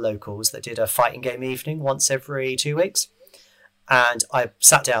of our locals that did a fighting game evening once every 2 weeks, and I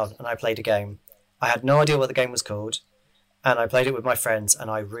sat down and I played a game. I had no idea what the game was called, and I played it with my friends, and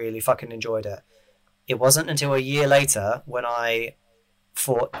I really fucking enjoyed it. It wasn't until a year later when I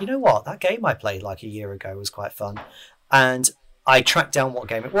thought, you know what, that game I played like a year ago was quite fun, and I tracked down what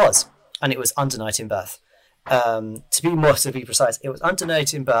game it was, and it was Under Night in Birth. To be precise, it was Under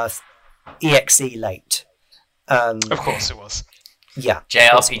Night in Birth EXE Late. Of course it was. Yeah.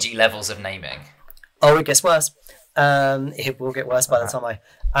 JRPG levels of naming. Oh, it gets worse. It will get worse by the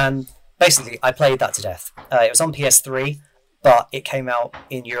time basically, I played that to death. It was on PS3, but it came out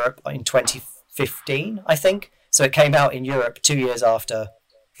in Europe in 2015, I think. So it came out in Europe 2 years after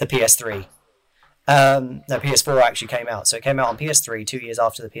the PS3. PS4 actually came out. So it came out on PS3 2 years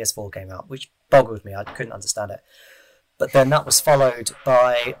after the PS4 came out, which boggled me. I couldn't understand it. But then that was followed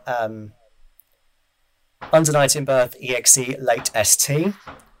by Under Night in Birth EXE Late ST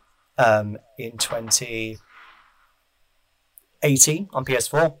in 2018 on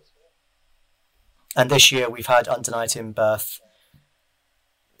PS4. And this year we've had Under Night in Birth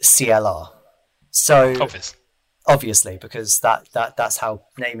CLR. So obviously, because that's how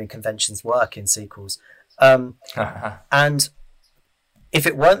naming conventions work in sequels. And if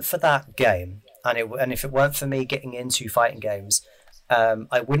it weren't for that game, and if it weren't for me getting into fighting games,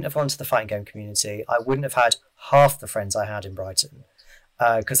 I wouldn't have gone to the fighting game community. I wouldn't have had half the friends I had in Brighton.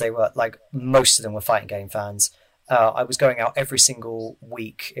 because they were like most of them were fighting game fans. I was going out every single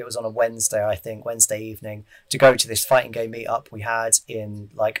week. It was on a Wednesday, I think, Wednesday evening, to go to this fighting game meetup we had in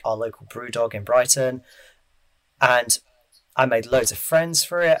like our local Brewdog in Brighton, and I made loads of friends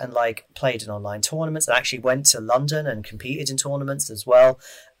for it and like played in online tournaments and actually went to London and competed in tournaments as well.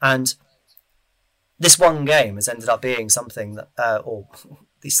 And this one game has ended up being something that, or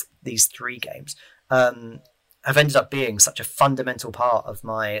these three games, have ended up being such a fundamental part of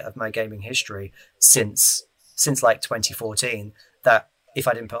my gaming history since like 2014, that if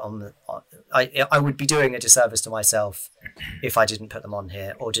I didn't put on I would be doing a disservice to myself if I didn't put them on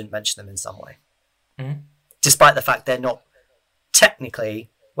here or didn't mention them in some way. Mm-hmm. Despite the fact they're not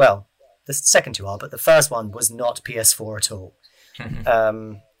technically, well, the second two are, but the first one was not PS4 at all.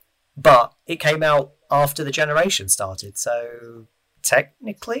 But it came out after the generation started, so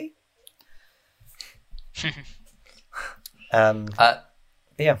technically.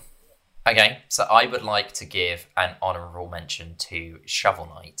 Yeah. Okay, so I would like to give an honourable mention to Shovel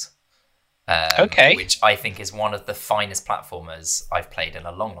Knight. Okay. Which I think is one of the finest platformers I've played in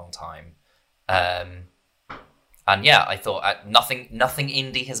a long, long time. And yeah, I thought nothing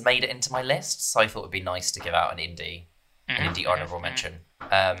indie has made it into my list, so I thought it'd be nice to give out an indie honourable mention.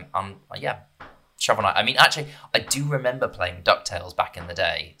 Yeah, Shovel Knight. I mean, actually, I do remember playing DuckTales back in the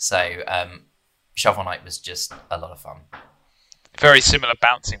day, so Shovel Knight was just a lot of fun. Very similar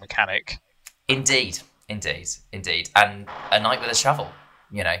bouncing mechanic. Indeed. And a knight with a shovel.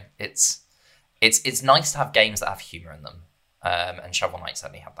 You know, it's nice to have games that have humour in them. And Shovel Knight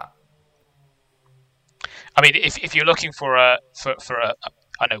certainly had that. I mean, if you're looking for a,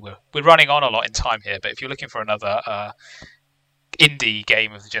 I know we're running on a lot in time here, but if you're looking for another indie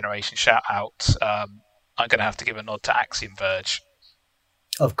game of the generation shout out, I'm going to have to give a nod to Axiom Verge.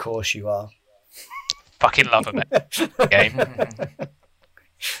 Of course you are. Fucking love a game.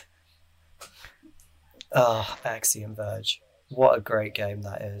 Oh, Axiom Verge. What a great game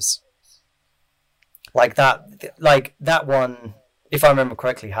that is. Like that one, if I remember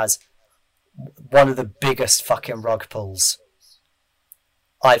correctly, has one of the biggest fucking rug pulls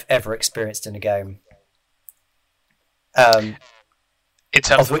I've ever experienced in a game. In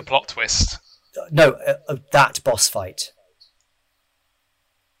terms of the plot twist? No, that boss fight.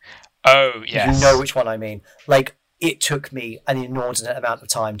 Oh, yes. You know which one I mean. Like, it took me an inordinate amount of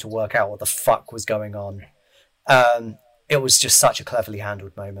time to work out what the fuck was going on. It was just such a cleverly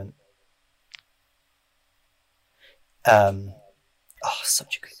handled moment.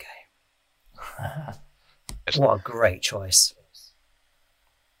 Such a good game. What a great choice.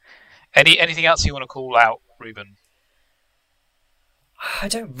 Anything else you want to call out, Reuben? I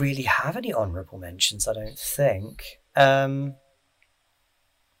don't really have any honourable mentions, I don't think.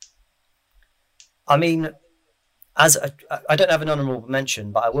 I mean, I don't have an honourable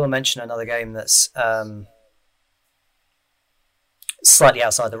mention, but I will mention another game that's slightly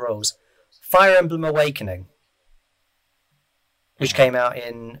outside the rules. Fire Emblem Awakening, which came out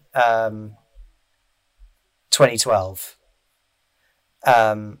in 2012.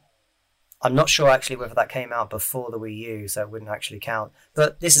 I'm not sure actually whether that came out before the Wii U, so it wouldn't actually count.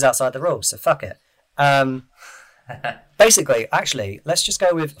 But this is outside the rules, so fuck it. Basically, actually, let's just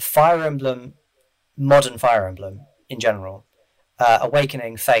go with Fire Emblem, modern Fire Emblem in general.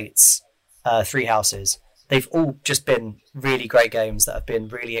 Awakening, Fates, Three Houses. They've all just been really great games that have been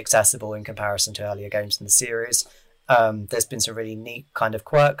really accessible in comparison to earlier games in the series. There's been some really neat kind of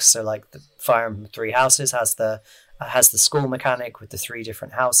quirks. So, like the Fire Emblem Three Houses has the school mechanic with the three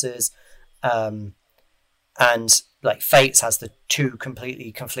different houses, and like Fates has the two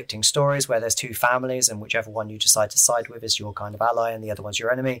completely conflicting stories where there's two families, and whichever one you decide to side with is your kind of ally, and the other one's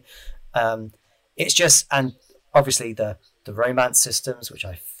your enemy. It's just, and obviously the romance systems, which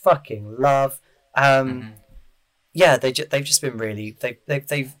I fucking love. Yeah, they've just been really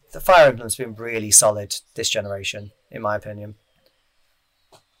the Fire Emblem's been really solid this generation, in my opinion.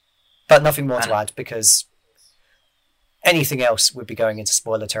 But nothing more to add, because anything else would be going into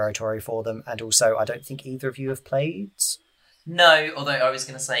spoiler territory for them, and also I don't think either of you have played. No, although I was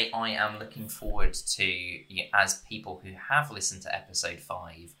going to say I am looking forward to, as people who have listened to episode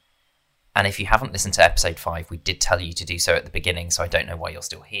 5, and if you haven't listened to episode 5, we did tell you to do so at the beginning, so I don't know why you're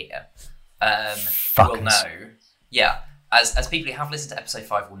still here. Will know. Yeah, as people who have listened to episode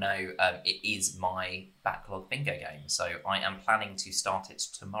 5 will know, it is my backlog bingo game, so I am planning to start it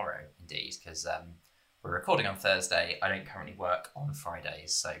tomorrow, indeed, because we're recording on Thursday. I don't currently work on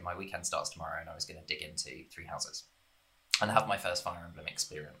Fridays, so my weekend starts tomorrow, and I was going to dig into Three Houses and have my first Fire Emblem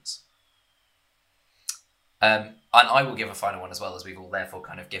experience. And I will give a final one as well, as we've all therefore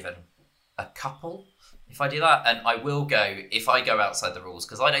kind of given a couple if I do that, and I will go if I go outside the rules,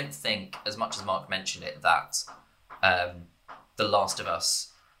 because I don't think, as much as Mark mentioned it, that The Last of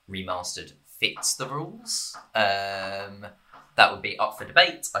Us Remastered fits the rules. That would be up for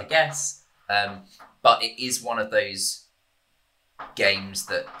debate, I guess. But it is one of those games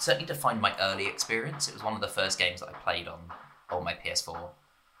that certainly defined my early experience. It was one of the first games that I played on my PS4.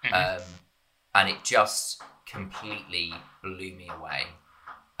 And it just completely blew me away.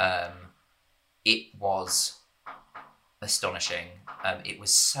 It was astonishing. It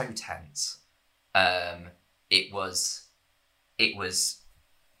was so tense. It was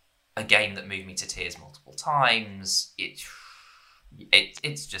a game that moved me to tears multiple times. It's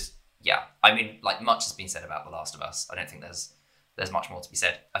just, yeah. I mean, like, much has been said about The Last of Us. I don't think there's much more to be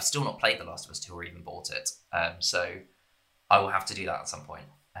said. I've still not played The Last of Us 2 or even bought it. So I will have to do that at some point.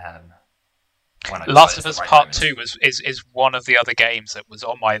 Last of Us Part 2 is one of the other games that was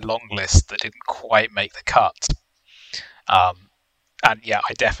on my long list that didn't quite make the cut. And yeah,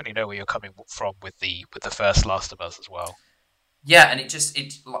 I definitely know where you're coming from with the first Last of Us as well. Yeah, and if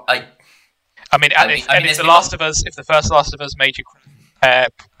The Last of Us, if the first Last of Us made you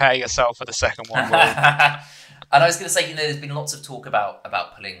prepare yourself for the second one. And I was going to say, there's been lots of talk about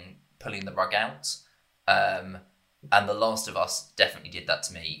pulling the rug out, and The Last of Us definitely did that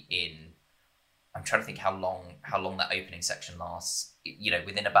to me. I'm trying to think how long that opening section lasts.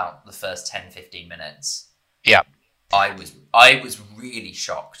 Within about the first 10-15 minutes. Yeah. I was really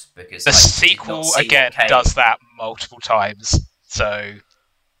shocked because the sequel again does that multiple times. So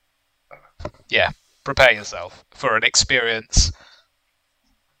yeah, prepare yourself for an experience.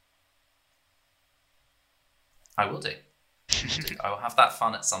 I will do. I will have that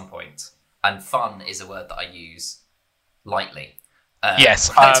fun at some point. And fun is a word that I use lightly. Yes,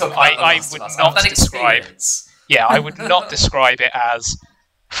 I would not describe. Yeah, I would not describe it as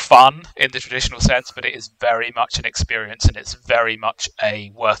fun in the traditional sense, but it is very much an experience, and it's very much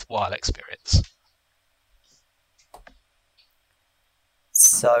a worthwhile experience.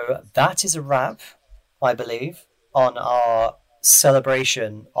 So that is a wrap, I believe, on our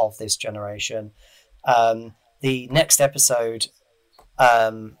celebration of this generation. The next episode,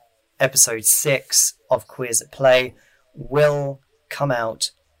 episode 6 of Queers at Play, will come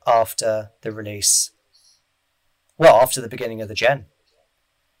out after the release. Well, after the beginning of the gen.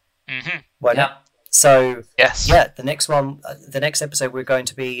 Mm-hmm. Yeah. So yes. Yeah, the next episode, we're going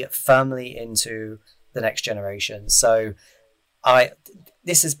to be firmly into the next generation. So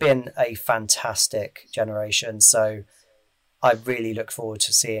this has been a fantastic generation. So I really look forward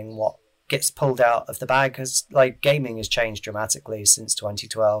to seeing what gets pulled out of the bag, because gaming has changed dramatically since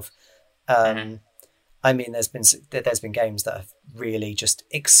 2012. I mean, there's been games that have really just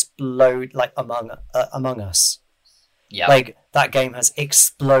explode, like Among Us. Yeah. That game has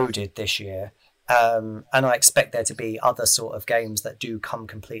exploded this year. And I expect there to be other sort of games that do come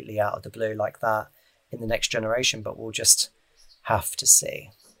completely out of the blue like that in the next generation, but we'll just have to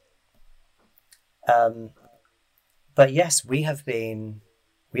see. But yes, we have been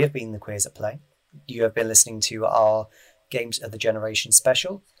the Queers at Play. You have been listening to our Games of the Generation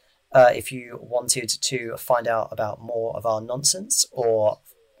special. If you wanted to find out about more of our nonsense, or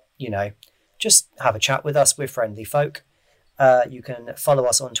just have a chat with us, we're friendly folk. You can follow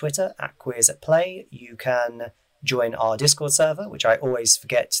us on Twitter at Queers at Play. You can join our Discord server, which I always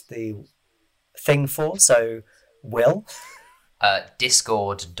forget the thing for. So, Will.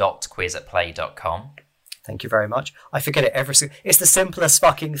 Discord.queersatplay.com. Thank you very much. I forget it it's the simplest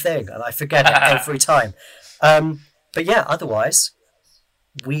fucking thing, and I forget it every time. But yeah, otherwise,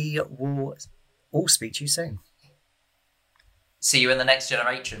 we will all speak to you soon. See you in the next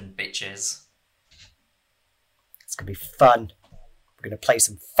generation, bitches. It's going to be fun. We're going to play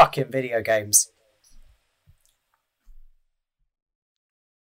some fucking video games.